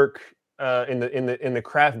some work in the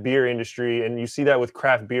craft beer industry, and you see that with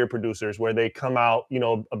craft beer producers where they come out,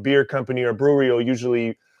 a beer company or brewery will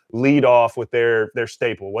usually lead off with their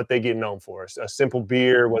staple, what they get known for. A simple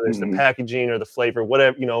beer, whether it's the packaging or the flavor,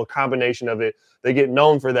 whatever, a combination of it, they get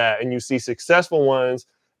known for that. And you see successful ones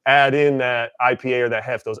add in that IPA or that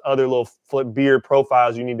heft, those other little flip beer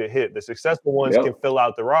profiles you need to hit. The successful ones can fill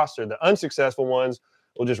out the roster. The unsuccessful ones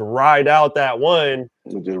will just ride out that one.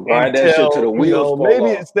 We'll just ride that shit to the wheels. Maybe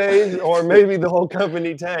it stays, or maybe the whole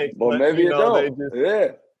company tanks. But maybe it don't.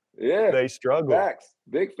 They struggle. Facts.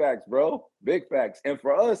 Big facts, bro. Big facts. And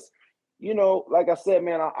for us, like I said,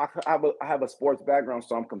 man, I have a sports background,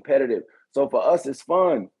 so I'm competitive. So for us, it's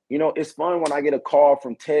fun. It's fun when I get a call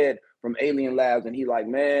from Ted from Alien Labs, and he like,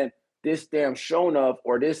 man, this damn Shonuff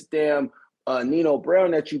or this damn Nino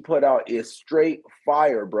Brown that you put out is straight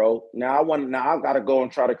fire, bro. Now I've got to go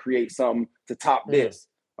and try to create something to top this.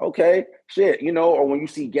 Okay, shit, or when you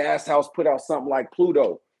see Gas House put out something like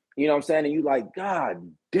Pluto, you know what I'm saying? And you like,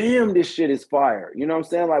 God damn, this shit is fire. You know what I'm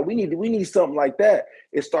saying? Like we need something like that.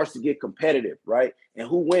 It starts to get competitive, right? And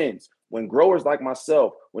who wins? When growers like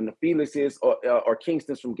myself, when the Felixes or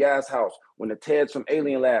Kingston's from Gas House, when the Teds from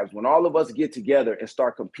Alien Labs, when all of us get together and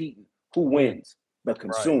start competing, who wins? The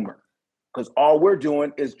consumer. Because all we're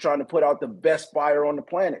doing is trying to put out the best fire on the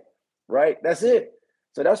planet, right? That's it.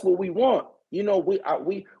 So that's what we want.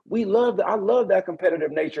 We love I love that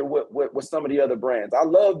competitive nature with some of the other brands. I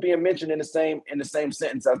love being mentioned in the same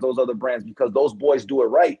sentence as those other brands because those boys do it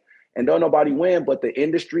right. And don't nobody win but the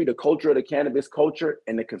industry, the culture of the cannabis culture,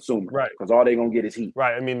 and the consumer. Right. Because all they're going to get is heat.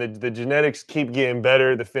 Right. I mean, the genetics keep getting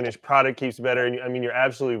better. The finished product keeps better. And I mean, you're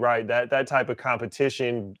absolutely right. That type of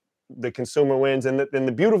competition, the consumer wins. And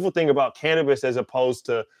the beautiful thing about cannabis as opposed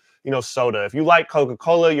to, soda. If you like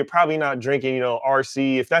Coca-Cola, you're probably not drinking,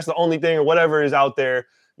 RC. If that's the only thing or whatever is out there,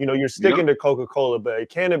 you're sticking to Coca-Cola. But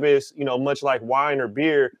cannabis, much like wine or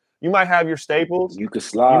beer, you might have your staples. You could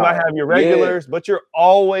slide. You might have your regulars, but you're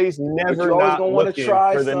always never not looking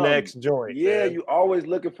for the next joint. Yeah, you always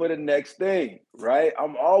looking for the next thing, right?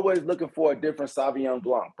 I'm always looking for a different Sauvignon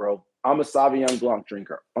Blanc, bro. I'm a Sauvignon Blanc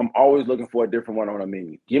drinker. I'm always looking for a different one on the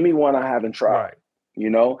menu. Give me one I haven't tried. Right.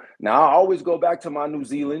 Now I always go back to my New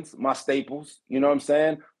Zealands, my staples, you know what I'm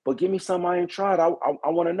saying? but give me something I ain't tried. I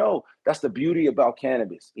want to know. That's the beauty about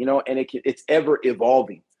cannabis, you know, and it's ever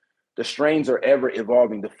evolving. The strains are ever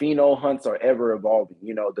evolving. The phenol hunts are ever evolving.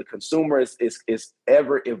 You know, the consumer is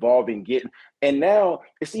ever evolving. And now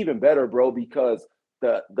it's even better, bro, because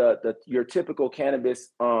the your typical cannabis,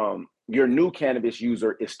 your new cannabis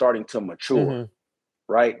user is starting to mature,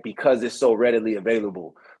 right? Because it's so readily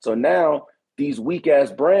available. So now these weak ass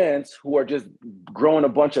brands who are just growing a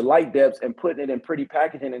bunch of light depths and putting it in pretty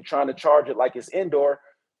packaging and trying to charge it like it's indoor,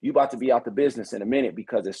 you about to be out the business in a minute,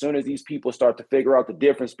 because as soon as these people start to figure out the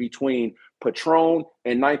difference between Patron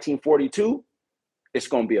and 1942, it's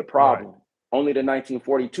going to be a problem. Right. Only the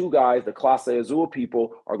 1942 guys, the Clase Azul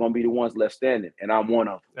people, are going to be the ones left standing, and I'm one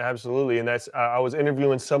of them. Absolutely, and that's I was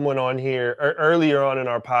interviewing someone on here earlier on in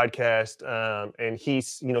our podcast, and he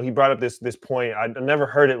brought up this point. I never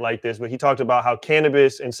heard it like this, but he talked about how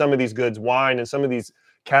cannabis and some of these goods, wine and some of these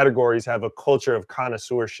categories, have a culture of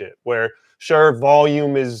connoisseurship, where sure,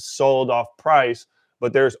 volume is sold off price,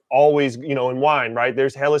 but there's always, in wine, right?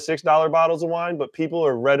 There's hella $6 bottles of wine, but people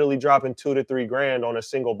are readily dropping $2 to $3 grand on a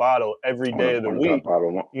single bottle every day of the week.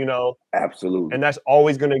 Absolutely. And that's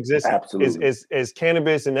always going to exist. Absolutely. As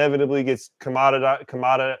cannabis inevitably gets commoditized.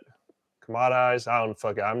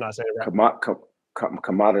 I'm not saying it right.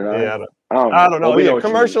 Commoditized. Yeah, I don't know. Yeah,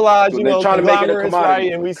 commercialized, conglomerates,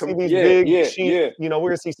 right? And we see these big, cheap, we're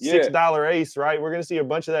going to see $6 Ace, right? We're going to see a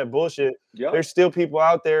bunch of that bullshit. Yep. There's still people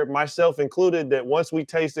out there, myself included, that once we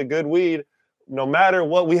tasted good weed, no matter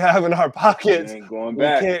what we have in our pockets, we can't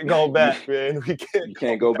go back, man. You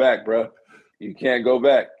can't go back, bro. You can't go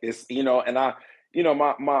back. It's, and I,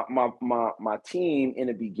 my team in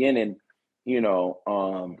the beginning,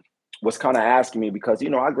 was kind of asking me, because,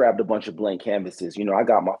 I grabbed a bunch of blank canvases. I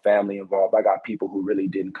got my family involved. I got people who really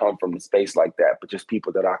didn't come from the space like that, but just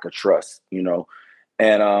people that I could trust, and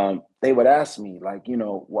they would ask me, like,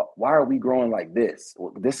 why are we growing like this?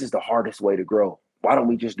 Well, this is the hardest way to grow. Why don't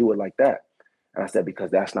we just do it like that? And I said, because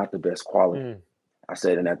that's not the best quality. I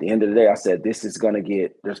said, and at the end of the day, I said, there's going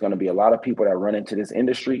to be a lot of people that run into this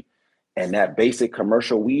industry, and that basic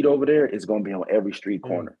commercial weed over there is going to be on every street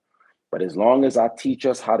corner. But as long as I teach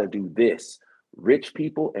us how to do this, rich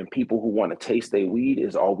people and people who want to taste their weed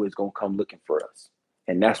is always going to come looking for us.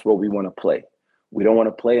 And that's where we want to play. We don't want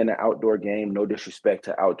to play in the outdoor game. No disrespect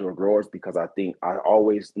to outdoor growers, because I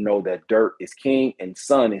always know that dirt is king and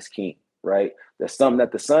sun is king, right? There's something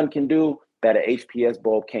that the sun can do that an HPS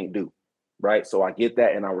bulb can't do, right? So I get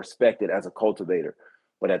that, and I respect it as a cultivator.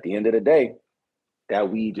 But at the end of the day, that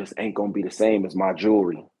weed just ain't going to be the same as my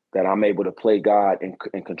jewelry, that I'm able to play God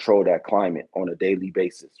and control that climate on a daily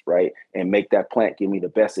basis, right? And make that plant give me the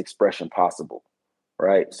best expression possible,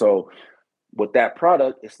 right? So with that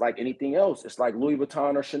product, it's like anything else. It's like Louis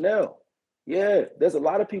Vuitton or Chanel. Yeah, there's a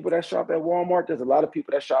lot of people that shop at Walmart. There's a lot of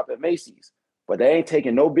people that shop at Macy's, but they ain't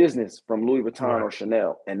taking no business from Louis Vuitton or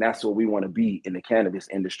Chanel. And that's what we want to be in the cannabis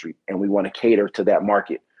industry. And we want to cater to that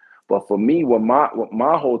market. But for me, what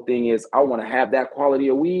my whole thing is, I want to have that quality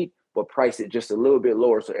of weed, but price it just a little bit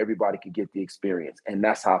lower so everybody could get the experience. And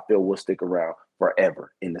that's how I feel we'll stick around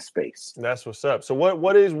forever in the space. That's what's up. So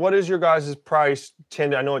what is your guys' price?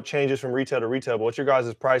 I know it changes from retail to retail, but what's your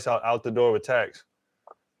guys' price out the door with tax?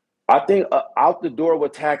 I think out the door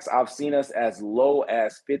with tax, I've seen us as low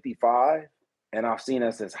as 55, and I've seen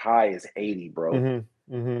us as high as 80, bro.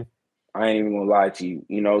 I ain't even gonna lie to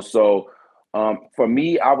you, so for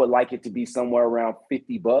me, I would like it to be somewhere around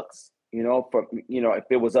 $50, if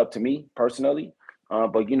it was up to me personally.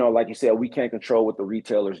 But like you said, we can't control what the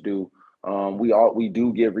retailers do. We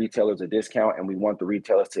do give retailers a discount, and we want the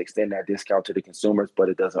retailers to extend that discount to the consumers, but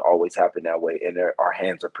it doesn't always happen that way. And our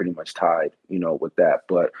hands are pretty much tied, with that.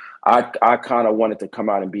 But I kind of wanted to come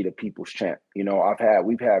out and be the people's champ.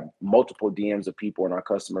 We've had multiple DMs of people and our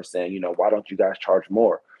customers saying, why don't you guys charge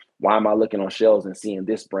more? Why am I looking on shelves and seeing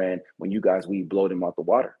this brand when you guys, we blow them out the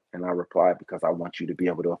water? And I replied, because I want you to be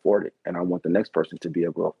able to afford it. And I want the next person to be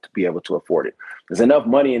able to afford it. There's enough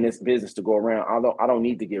money in this business to go around. I don't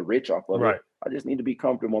need to get rich off of it. I just need to be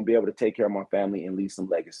comfortable and be able to take care of my family and leave some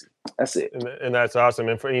legacy. That's it. And that's awesome.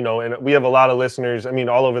 And and we have a lot of listeners,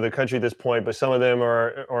 all over the country at this point, but some of them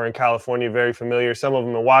are in California, very familiar. Some of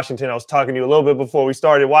them in Washington. I was talking to you a little bit before we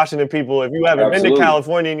started. Washington people, if you haven't been to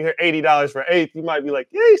California and you hear $80 for eighth, you might be like,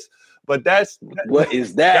 yes. But what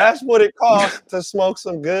is that? That's what it costs to smoke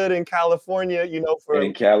some good in California, for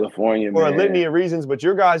a litany of reasons. But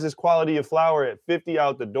your guys' quality of flower at 50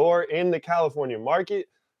 out the door in the California market,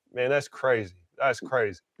 man, that's crazy. That's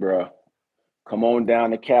crazy. Bro, come on down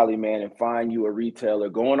to Cali, man, and find you a retailer.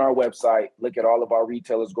 Go on our website, look at all of our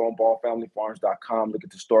retailers, go on ballfamilyfarms.com, look at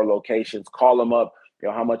the store locations, call them up.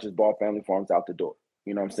 How much is Ball Family Farms out the door?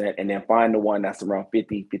 You know what I'm saying? And then find the one that's around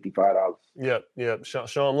 $50, $55. Yep. Show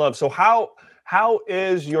them love. So how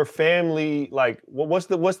is your family like? What's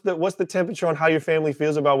the temperature on how your family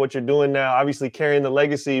feels about what you're doing now? Obviously carrying the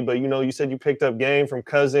legacy, but you said you picked up game from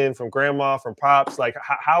cousin, from grandma, from pops. Like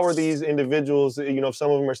how are these individuals? If some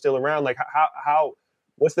of them are still around, like how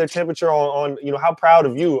what's their temperature on how proud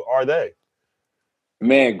of you are they?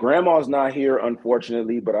 Man, grandma's not here,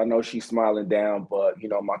 unfortunately, but I know she's smiling down. But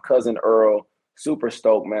my cousin Earl, super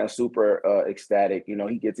stoked, man, super ecstatic.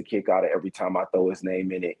 He gets a kick out of every time I throw his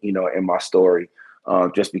name in it, in my story,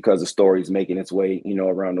 just because the story is making its way,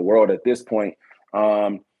 around the world at this point.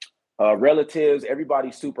 Um, Relatives,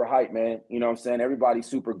 everybody's super hyped, man. You know what I'm saying? Everybody's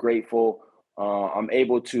super grateful. I'm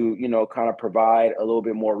able to, kind of provide a little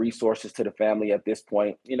bit more resources to the family at this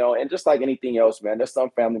point, and just like anything else, man, there's some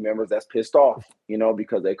family members that's pissed off,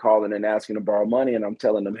 because they calling and asking to borrow money, and I'm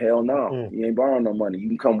telling them, hell no, Mm. you ain't borrowing no money. You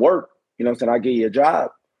can come work, you know what I'm saying? I give you a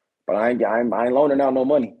job, but I ain't loaning out no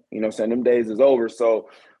money. You know what I'm saying? Them days is over. So,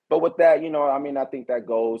 but with that, I think that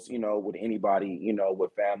goes, with anybody,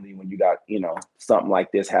 with family, when you got, something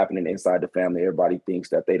like this happening inside the family, everybody thinks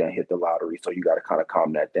that they done hit the lottery. So you got to kind of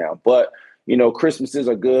calm that down. But, Christmases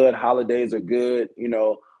are good. Holidays are good.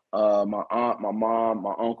 My aunt, my mom,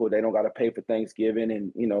 my uncle, they don't got to pay for Thanksgiving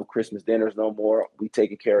and, Christmas dinners no more. We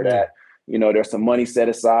taking care of Mm. that. There's some money set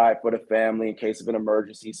aside for the family in case of an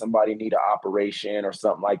emergency, somebody need an operation or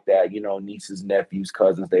something like that. Nieces, nephews,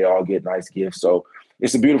 cousins, they all get nice gifts. So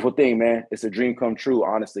it's a beautiful thing, man. It's a dream come true,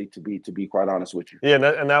 honestly, to be quite honest with you. Yeah,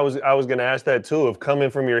 and I was going to ask that too. Of coming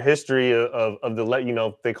from your history of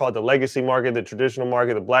they call it the legacy market, the traditional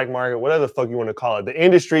market, the black market, whatever the fuck you want to call it, the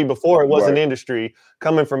industry before it was an Right. industry.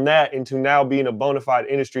 Coming from that into now being a bona fide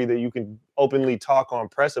industry that you can openly talk on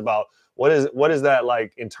press about. What is that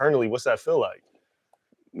like internally? What's that feel like?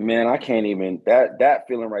 Man, I can't even that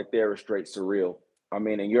feeling right there is straight surreal. I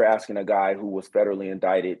mean, and you're asking a guy who was federally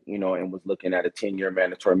indicted, and was looking at a 10-year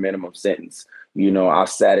mandatory minimum sentence. I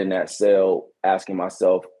sat in that cell asking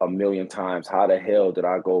myself a million times, how the hell did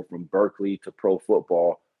I go from Berkeley to pro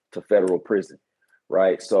football to federal prison?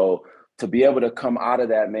 Right. So to be able to come out of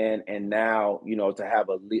that, man, and now, to have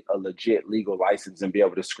a legit legal license and be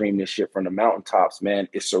able to scream this shit from the mountaintops, man,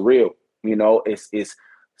 it's surreal. It's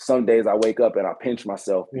some days I wake up and I pinch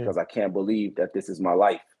myself Mm. because I can't believe that this is my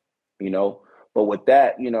life, you know. But with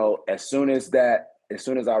that, as soon as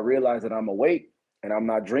I realize that I'm awake and I'm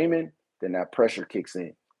not dreaming, then that pressure kicks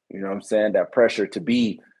in. You know what I'm saying? That pressure to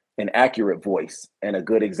be an accurate voice and a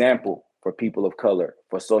good example for people of color,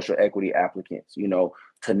 for social equity applicants,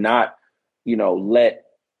 to not, let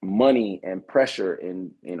money and pressure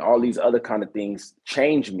and all these other kind of things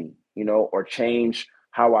change me, or change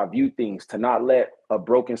how I view things, to not let a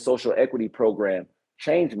broken social equity program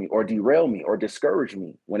change me or derail me or discourage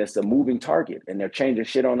me when it's a moving target and they're changing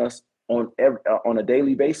shit on us on a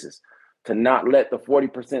daily basis, to not let the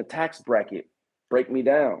 40% tax bracket break me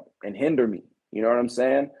down and hinder me. You know what I'm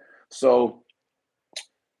saying? So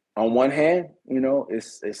on one hand,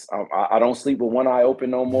 it's I don't sleep with one eye open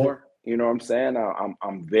no more. You know what I'm saying?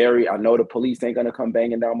 I know the police ain't gonna come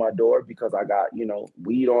banging down my door because I got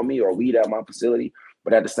weed on me or weed at my facility.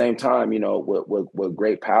 But at the same time, with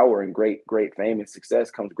great power and great fame and success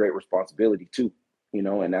comes great responsibility too.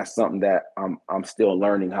 And that's something that I'm still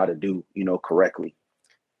learning how to do, correctly.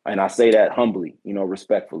 And I say that humbly,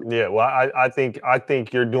 respectfully. Yeah, well, I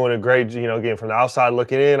think you're doing a great, again from the outside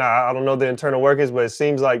looking in. I don't know the internal workings, but it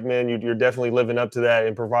seems like, man, you're definitely living up to that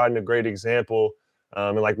and providing a great example.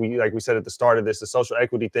 And like we said at the start of this, the social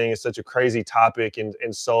equity thing is such a crazy topic, and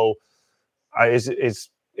so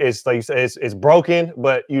it's like you say, it's broken,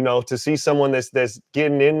 but to see someone that's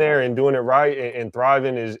getting in there and doing it right and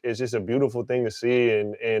thriving is just a beautiful thing to see.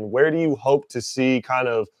 And where do you hope to see kind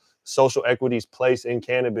of social equity's place in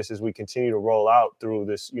cannabis as we continue to roll out through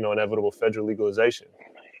this, inevitable federal legalization?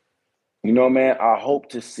 Man, I hope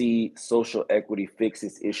to see social equity fix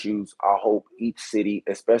its issues. I hope each city,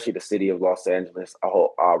 especially the city of Los Angeles,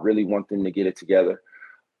 I really want them to get it together.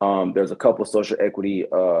 There's a couple social equity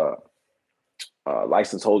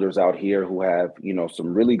license holders out here who have,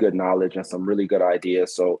 some really good knowledge and some really good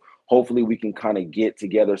ideas. So hopefully we can kind of get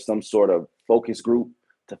together some sort of focus group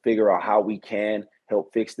to figure out how we can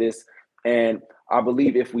help fix this. And I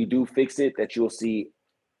believe if we do fix it, that you'll see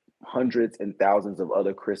hundreds and thousands of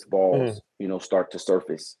other Chris Mm. Balls, start to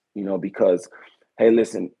surface, because, hey,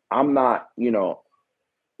 listen, I'm not,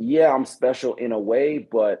 yeah, I'm special in a way,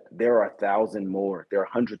 but there are 1,000 more. There are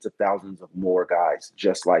hundreds of thousands of more guys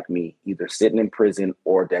just like me, either sitting in prison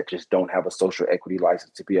or that just don't have a social equity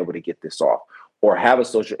license to be able to get this off, or have a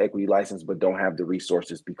social equity license but don't have the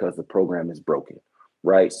resources because the program is broken.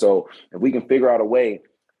 right? So if we can figure out a way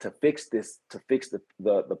to fix this, to fix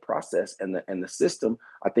the process and the system,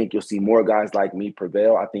 I think you'll see more guys like me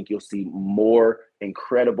prevail. I think you'll see more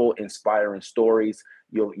incredible, inspiring stories.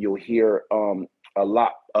 You'll hear a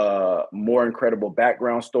lot more incredible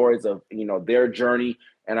background stories of their journey.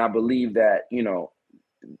 And I believe that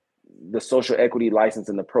the social equity license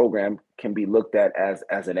in the program can be looked at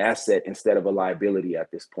as an asset instead of a liability at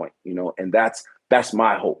this point. And that's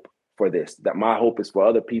my hope for this. That my hope is for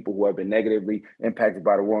other people who have been negatively impacted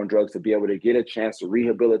by the war on drugs to be able to get a chance to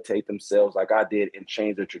rehabilitate themselves like I did and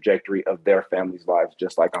change the trajectory of their families' lives,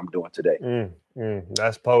 just like I'm doing today.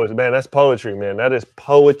 That's poetry, man. That's poetry, man. That is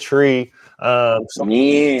poetry. Let's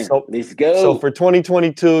go. So for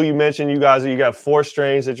 2022, you mentioned you got 4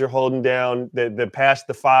 strains that you're holding down that passed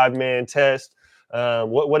the 5-man test.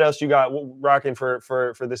 What else you got rocking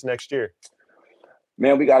for this next year?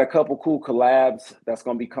 Man, we got a couple cool collabs that's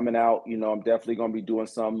going to be coming out. I'm definitely going to be doing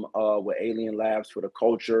some with Alien Labs for the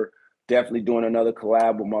culture. Definitely doing another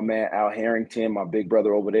collab with my man Al Harrington, my big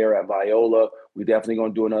brother over there at Viola. We definitely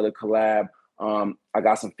going to do another collab. I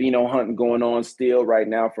got some pheno hunting going on still right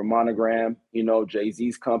now for Monogram,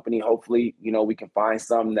 Jay-Z's company. Hopefully, we can find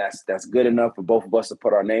something that's good enough for both of us to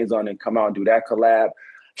put our names on and come out and do that collab.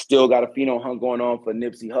 Still got a pheno hunt going on for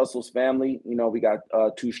Nipsey Hussle's family. We got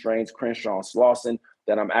 2 strains, Crenshaw and Slauson,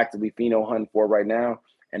 that I'm actively pheno hunting for right now.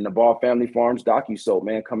 And the Ball Family Farms docu-soap,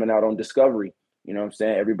 man, coming out on Discovery. You know what I'm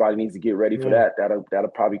saying? Everybody needs to get ready for that. That'll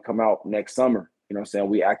probably come out next summer. You know what I'm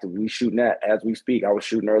saying? We shooting that as we speak. I was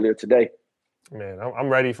shooting earlier today. Man, I'm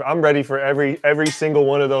ready for every single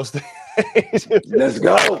one of those things. Let's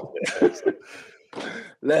go.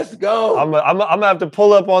 Let's go. I'm gonna have to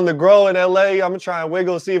pull up on the grow in LA. I'm gonna try and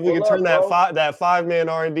wiggle, see if we can turn that 5-man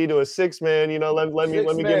R&D to a 6-man.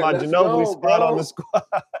 Let me get my Ginobili spot on the squad.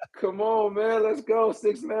 Come on, man. Let's go.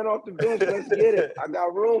 6-man off the bench. Let's get it. I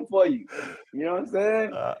got room for you. You know what I'm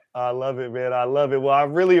saying? I love it, man. I love it. Well, I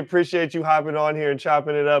really appreciate you hopping on here and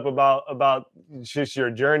chopping it up about just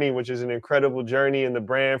your journey, which is an incredible journey in the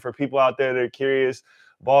brand for people out there that are curious.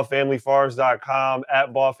 BallFamilyFarms.com,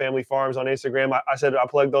 at BallFamilyFarms on Instagram. I said I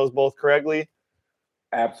plugged those both correctly.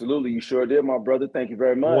 Absolutely. You sure did, my brother. Thank you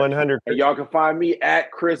very much. 100. And y'all can find me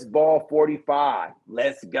at Chris Ball 45.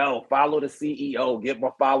 Let's go. Follow the CEO. Get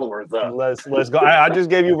my followers up. Let's go. I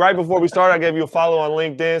just gave you, right before we started, I gave you a follow on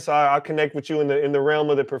LinkedIn. So I'll connect with you in the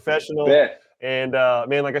realm of the professional. Bet. And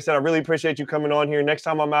man, like I said, I really appreciate you coming on here. Next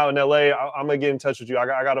time I'm out in LA, I'm gonna get in touch with you. I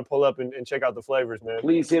got to pull up and check out the flavors, man.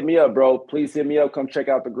 Please hit me up, bro. Please hit me up. Come check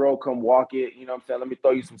out the grow. Come walk it. You know what I'm saying? Let me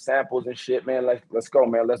throw you some samples and shit, man. Let's go,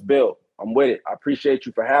 man. Let's build. I'm with it. I appreciate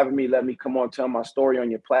you for having me. Let me come on, tell my story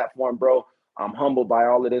on your platform, bro. I'm humbled by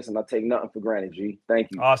all of this, and I take nothing for granted, G. Thank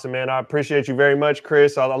you. Awesome, man. I appreciate you very much,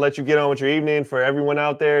 Chris. I'll let you get on with your evening. For everyone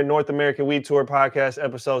out there, North American Weed Tour Podcast,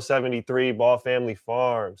 episode 73, Ball Family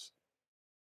Farms.